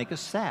 That'll make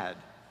us sad.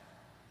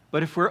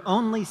 But if we're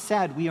only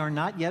sad, we are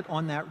not yet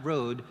on that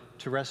road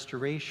to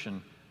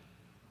restoration.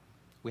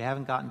 We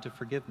haven't gotten to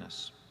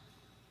forgiveness.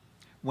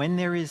 When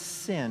there is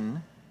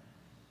sin,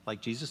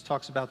 like Jesus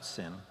talks about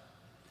sin,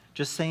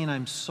 just saying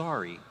I'm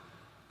sorry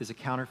is a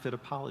counterfeit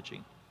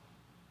apology.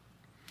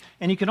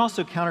 And you can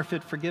also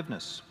counterfeit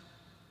forgiveness.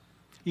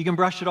 You can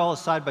brush it all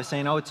aside by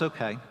saying, oh, it's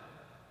okay.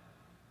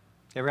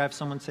 Ever have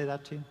someone say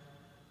that to you?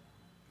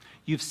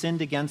 You've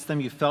sinned against them,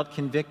 you felt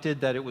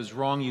convicted that it was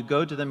wrong, you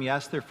go to them, you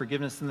ask their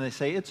forgiveness, and they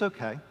say, it's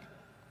okay. And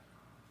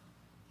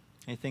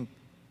you think,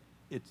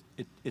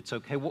 it's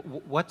okay.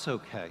 What's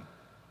okay?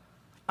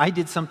 I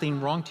did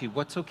something wrong to you.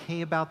 What's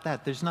okay about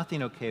that? There's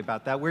nothing okay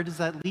about that. Where does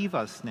that leave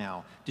us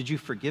now? Did you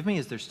forgive me?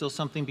 Is there still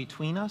something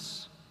between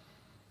us?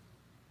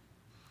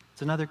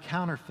 It's another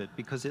counterfeit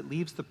because it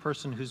leaves the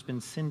person who's been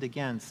sinned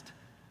against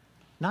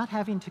not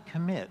having to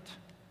commit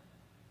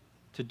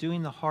to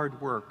doing the hard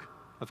work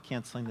of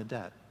canceling the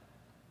debt,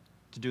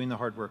 to doing the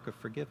hard work of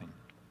forgiving.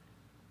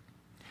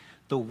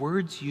 The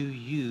words you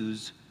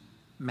use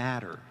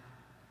matter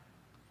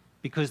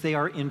because they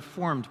are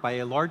informed by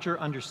a larger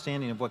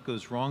understanding of what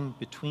goes wrong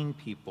between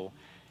people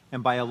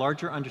and by a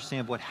larger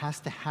understanding of what has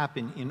to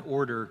happen in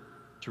order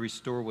to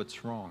restore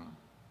what's wrong.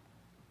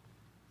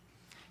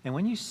 And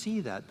when you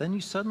see that, then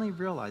you suddenly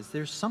realize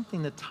there's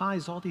something that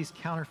ties all these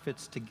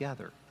counterfeits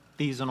together,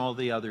 these and all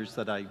the others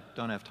that I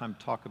don't have time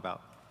to talk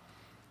about.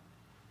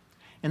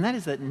 And that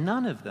is that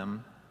none of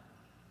them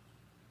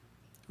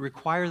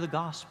require the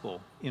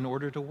gospel in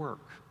order to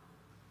work.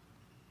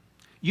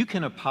 You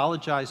can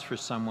apologize for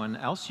someone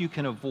else, you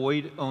can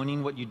avoid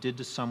owning what you did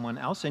to someone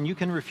else, and you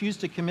can refuse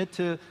to commit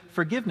to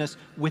forgiveness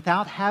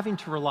without having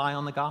to rely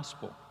on the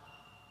gospel.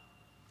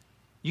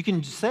 You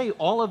can say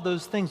all of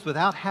those things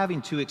without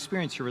having to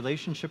experience your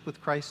relationship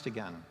with Christ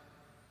again.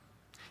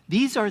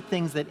 These are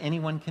things that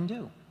anyone can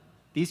do.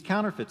 These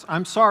counterfeits.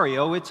 I'm sorry,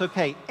 oh, it's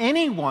okay.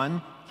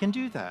 Anyone can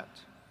do that.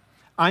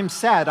 I'm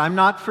sad, I'm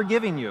not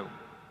forgiving you.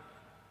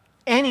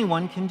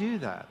 Anyone can do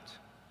that.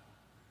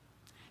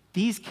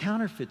 These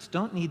counterfeits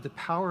don't need the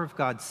power of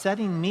God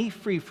setting me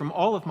free from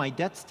all of my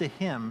debts to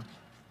Him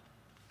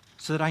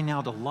so that I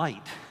now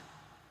delight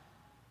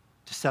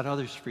to set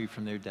others free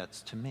from their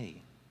debts to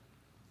me.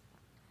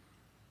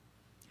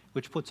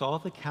 Which puts all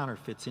of the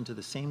counterfeits into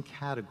the same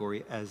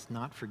category as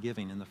not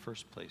forgiving in the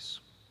first place.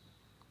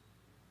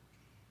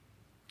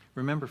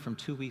 Remember from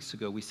 2 weeks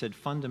ago, we said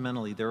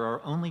fundamentally there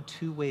are only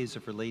two ways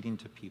of relating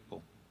to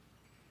people.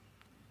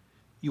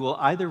 You will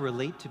either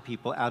relate to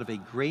people out of a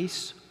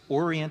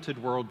grace-oriented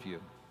worldview,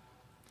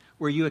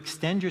 where you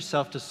extend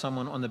yourself to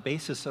someone on the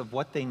basis of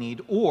what they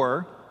need,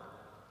 or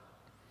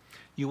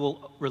you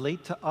will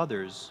relate to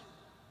others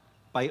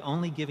by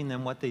only giving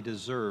them what they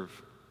deserve,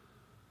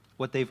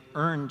 what they've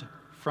earned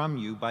from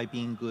you by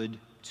being good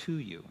to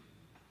you.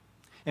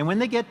 And when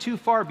they get too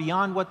far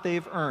beyond what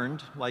they've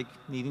earned, like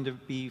needing to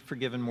be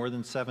forgiven more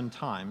than 7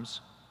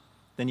 times,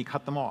 then you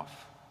cut them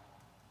off.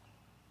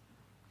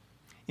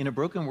 In a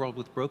broken world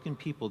with broken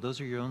people, those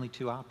are your only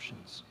two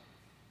options.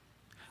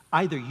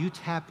 Either you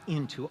tap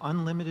into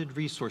unlimited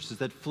resources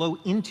that flow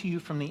into you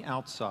from the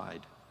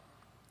outside,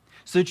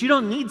 so that you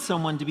don't need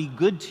someone to be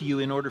good to you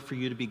in order for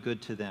you to be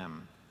good to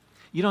them.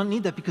 You don't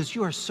need that because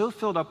you are so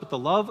filled up with the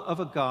love of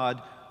a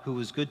God who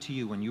was good to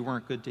you when you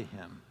weren't good to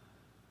Him.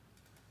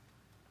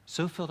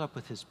 So filled up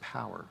with His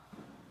power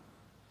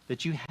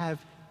that you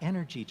have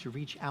energy to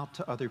reach out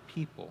to other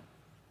people,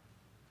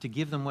 to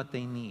give them what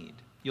they need.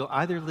 You'll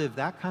either live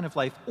that kind of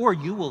life or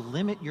you will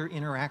limit your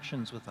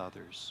interactions with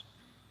others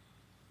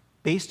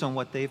based on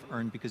what they've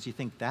earned because you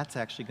think that's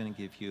actually going to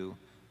give you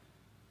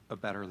a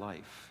better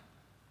life.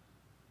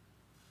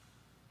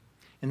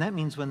 And that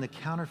means when the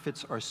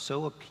counterfeits are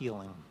so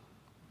appealing,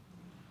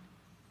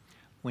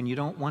 when you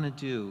don't want to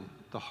do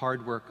the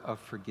hard work of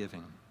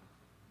forgiving,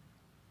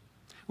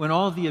 when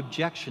all of the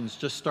objections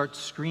just start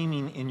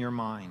screaming in your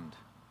mind,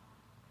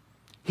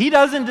 he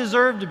doesn't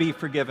deserve to be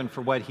forgiven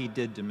for what he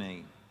did to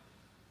me.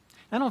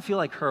 I don't feel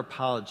like her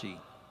apology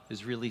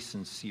is really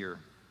sincere.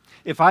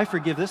 If I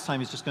forgive this time,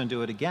 he's just going to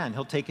do it again.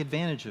 He'll take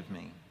advantage of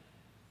me.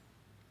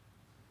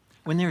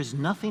 When there is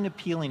nothing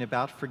appealing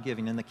about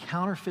forgiving and the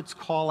counterfeits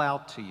call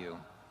out to you,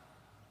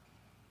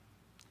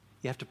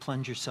 you have to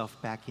plunge yourself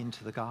back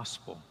into the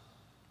gospel.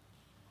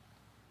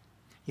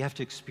 You have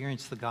to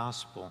experience the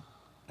gospel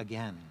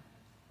again.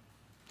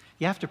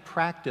 You have to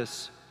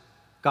practice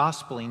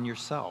gospeling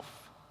yourself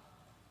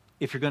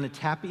if you're going to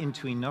tap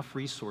into enough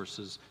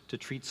resources to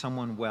treat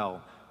someone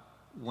well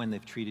when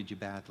they've treated you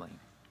badly.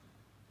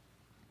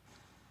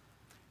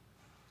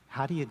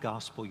 How do you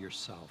gospel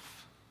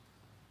yourself?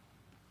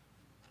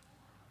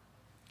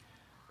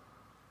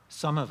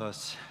 Some of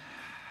us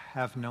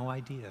have no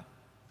idea.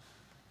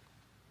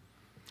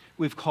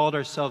 We've called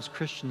ourselves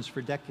Christians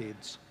for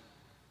decades.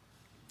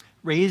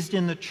 Raised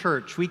in the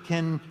church, we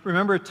can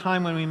remember a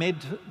time when we made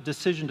a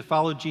decision to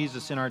follow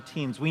Jesus in our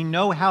teens. We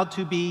know how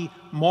to be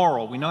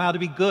moral. We know how to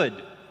be good.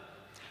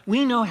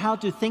 We know how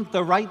to think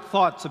the right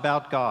thoughts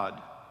about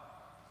God.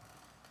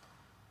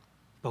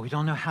 But we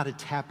don't know how to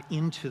tap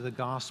into the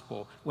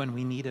gospel when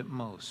we need it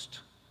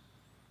most.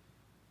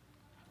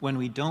 When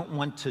we don't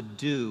want to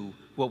do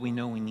what we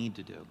know we need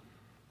to do.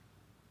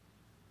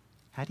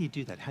 How do you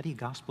do that? How do you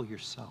gospel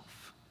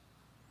yourself?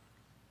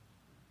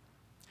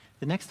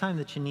 The next time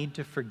that you need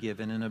to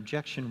forgive and an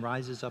objection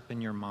rises up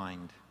in your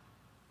mind,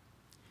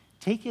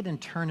 take it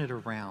and turn it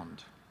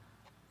around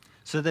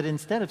so that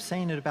instead of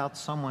saying it about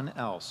someone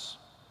else,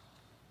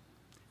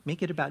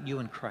 make it about you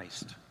and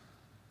Christ.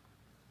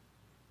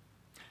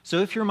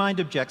 So if your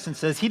mind objects and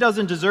says, he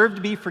doesn't deserve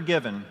to be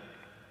forgiven,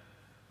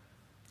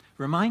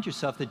 remind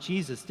yourself that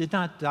Jesus did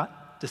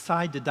not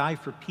decide to die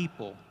for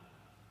people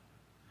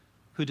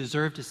who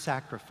deserved his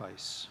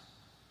sacrifice.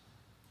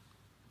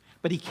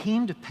 But he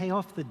came to pay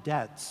off the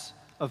debts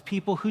of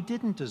people who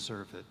didn't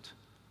deserve it.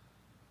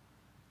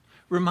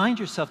 Remind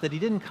yourself that he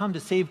didn't come to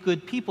save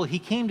good people. He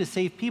came to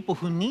save people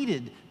who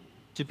needed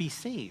to be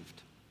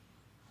saved.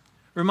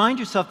 Remind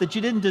yourself that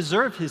you didn't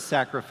deserve his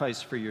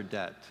sacrifice for your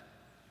debt,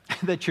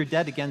 that your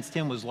debt against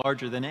him was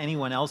larger than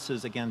anyone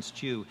else's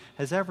against you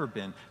has ever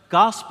been.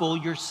 Gospel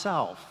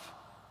yourself.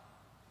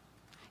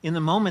 In the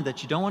moment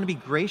that you don't want to be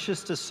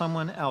gracious to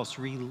someone else,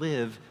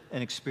 relive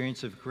an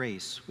experience of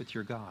grace with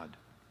your God.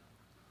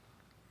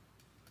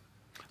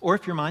 Or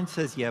if your mind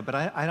says, yeah, but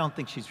I don't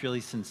think she's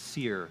really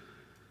sincere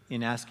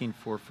in asking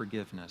for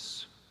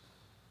forgiveness,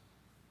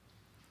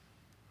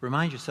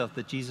 remind yourself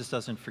that Jesus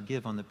doesn't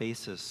forgive on the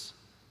basis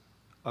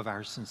of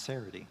our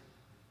sincerity.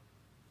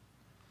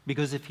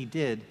 Because if he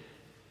did,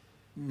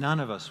 none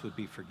of us would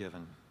be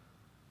forgiven.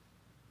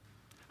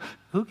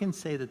 Who can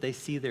say that they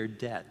see their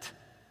debt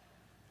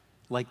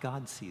like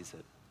God sees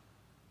it?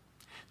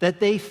 That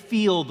they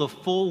feel the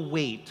full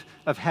weight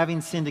of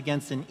having sinned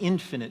against an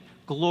infinite,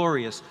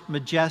 glorious,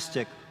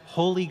 majestic,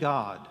 holy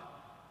God?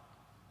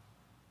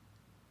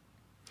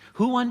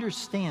 Who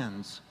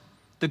understands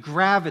the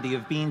gravity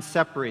of being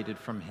separated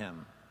from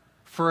him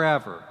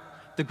forever?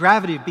 The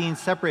gravity of being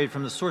separated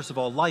from the source of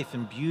all life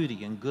and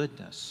beauty and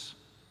goodness?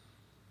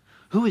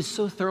 Who is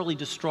so thoroughly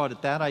distraught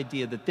at that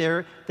idea that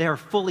they are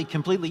fully,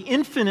 completely,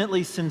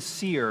 infinitely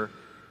sincere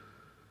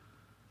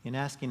in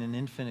asking an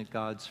infinite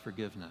God's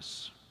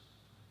forgiveness?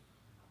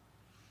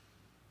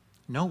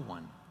 No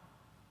one.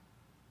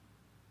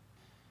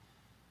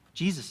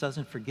 Jesus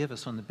doesn't forgive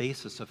us on the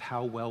basis of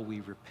how well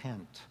we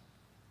repent,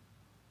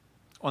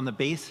 on the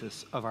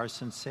basis of our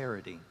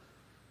sincerity.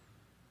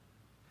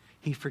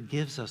 He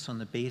forgives us on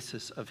the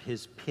basis of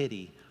his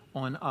pity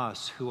on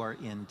us who are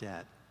in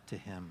debt to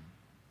him.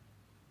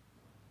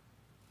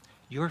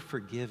 You're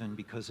forgiven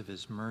because of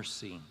his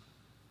mercy,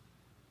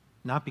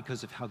 not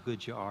because of how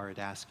good you are at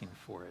asking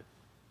for it.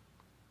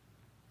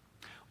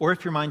 Or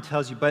if your mind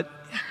tells you, but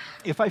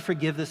if I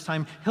forgive this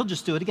time, he'll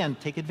just do it again,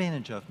 take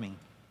advantage of me.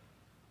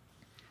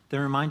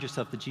 Then remind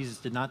yourself that Jesus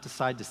did not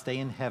decide to stay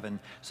in heaven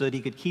so that he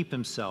could keep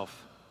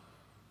himself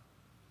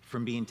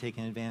from being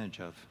taken advantage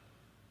of.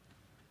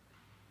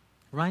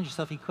 Remind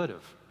yourself he could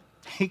have.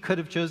 He could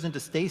have chosen to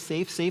stay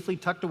safe, safely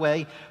tucked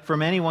away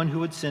from anyone who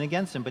would sin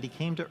against him, but he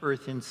came to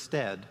earth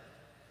instead,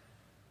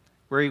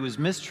 where he was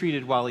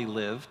mistreated while he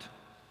lived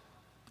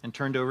and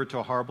turned over to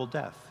a horrible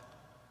death,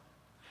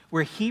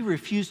 where he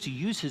refused to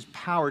use his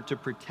power to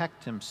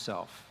protect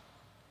himself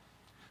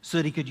so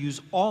that he could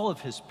use all of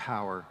his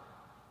power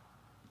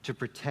to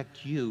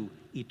protect you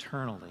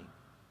eternally.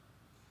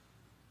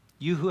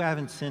 You who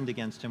haven't sinned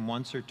against him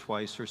once or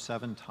twice or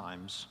 7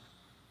 times,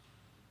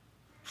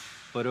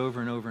 but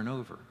over and over and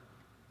over.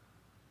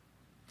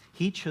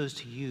 He chose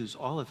to use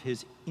all of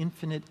his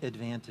infinite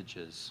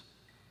advantages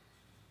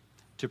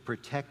to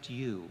protect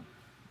you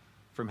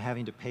from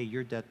having to pay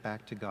your debt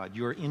back to God,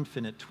 your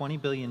infinite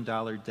 $20 billion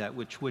debt,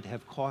 which would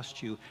have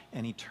cost you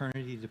an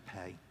eternity to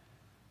pay.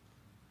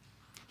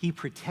 He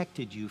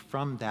protected you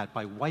from that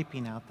by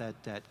wiping out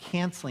that debt,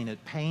 canceling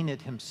it, paying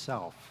it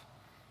himself,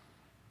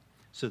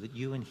 so that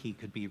you and he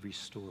could be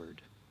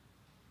restored,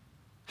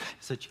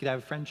 so that you could have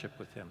a friendship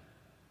with him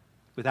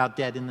without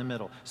debt in the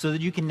middle, so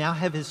that you can now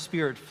have his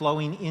Spirit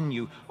flowing in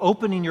you,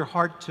 opening your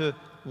heart to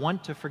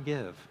want to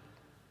forgive.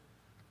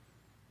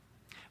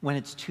 When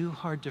it's too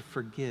hard to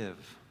forgive,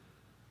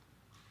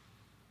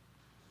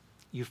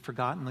 you've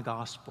forgotten the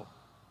gospel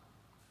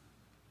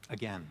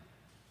again.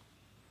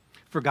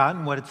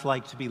 Forgotten what it's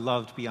like to be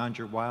loved beyond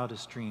your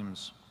wildest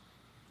dreams.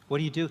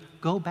 What do?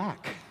 Go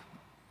back.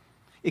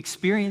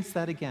 Experience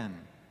that again.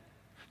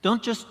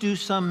 Don't just do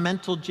some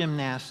mental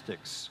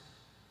gymnastics.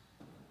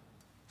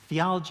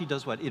 Theology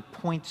does what? It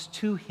points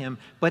to him,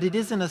 but it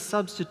isn't a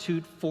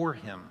substitute for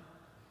him.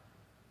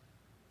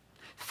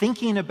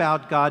 Thinking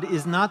about God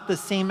is not the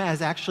same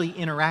as actually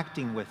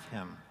interacting with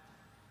him.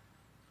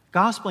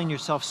 Gospeling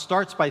yourself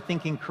starts by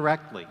thinking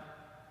correctly,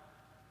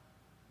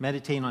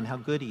 meditating on how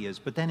good he is,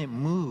 but then it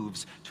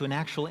moves to an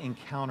actual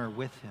encounter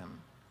with him.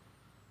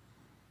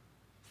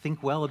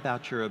 Think well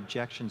about your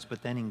objections,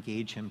 but then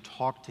engage him,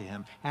 talk to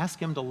him, ask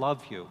him to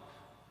love you.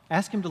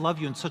 Ask him to love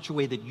you in such a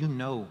way that you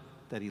know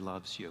that he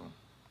loves you.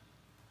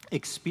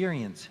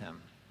 Experience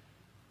him.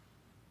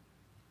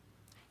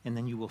 And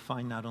then you will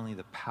find not only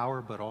the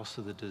power, but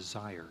also the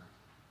desire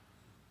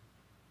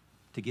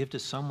to give to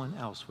someone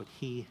else what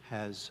he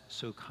has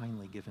so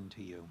kindly given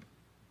to you.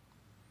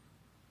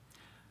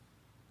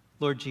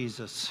 Lord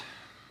Jesus,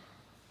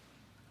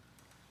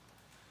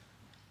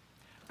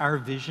 our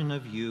vision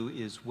of you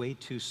is way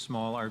too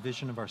small. Our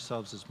vision of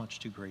ourselves is much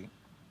too great.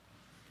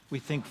 We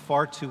think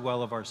far too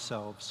well of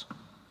ourselves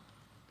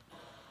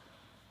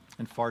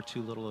and far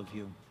too little of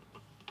you.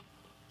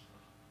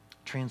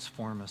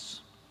 Transform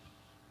us.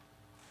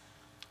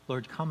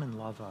 Lord, come and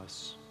love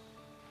us.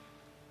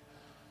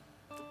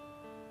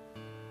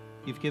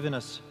 You've given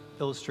us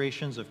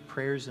illustrations of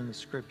prayers in the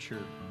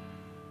Scripture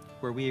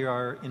where we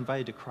are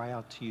invited to cry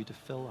out to you to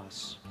fill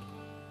us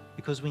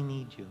because we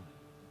need you.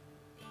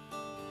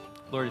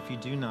 Lord, if you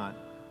do not,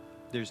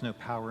 there's no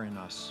power in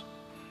us.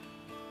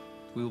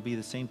 We will be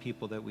the same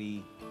people that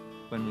when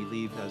we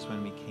leave as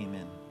when we came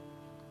in.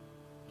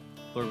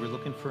 Lord, we're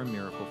looking for a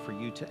miracle for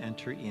you to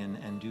enter in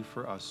and do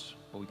for us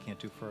what we can't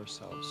do for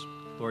ourselves.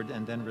 Lord,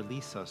 and then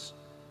release us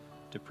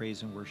to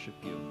praise and worship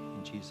you.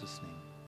 In Jesus' name.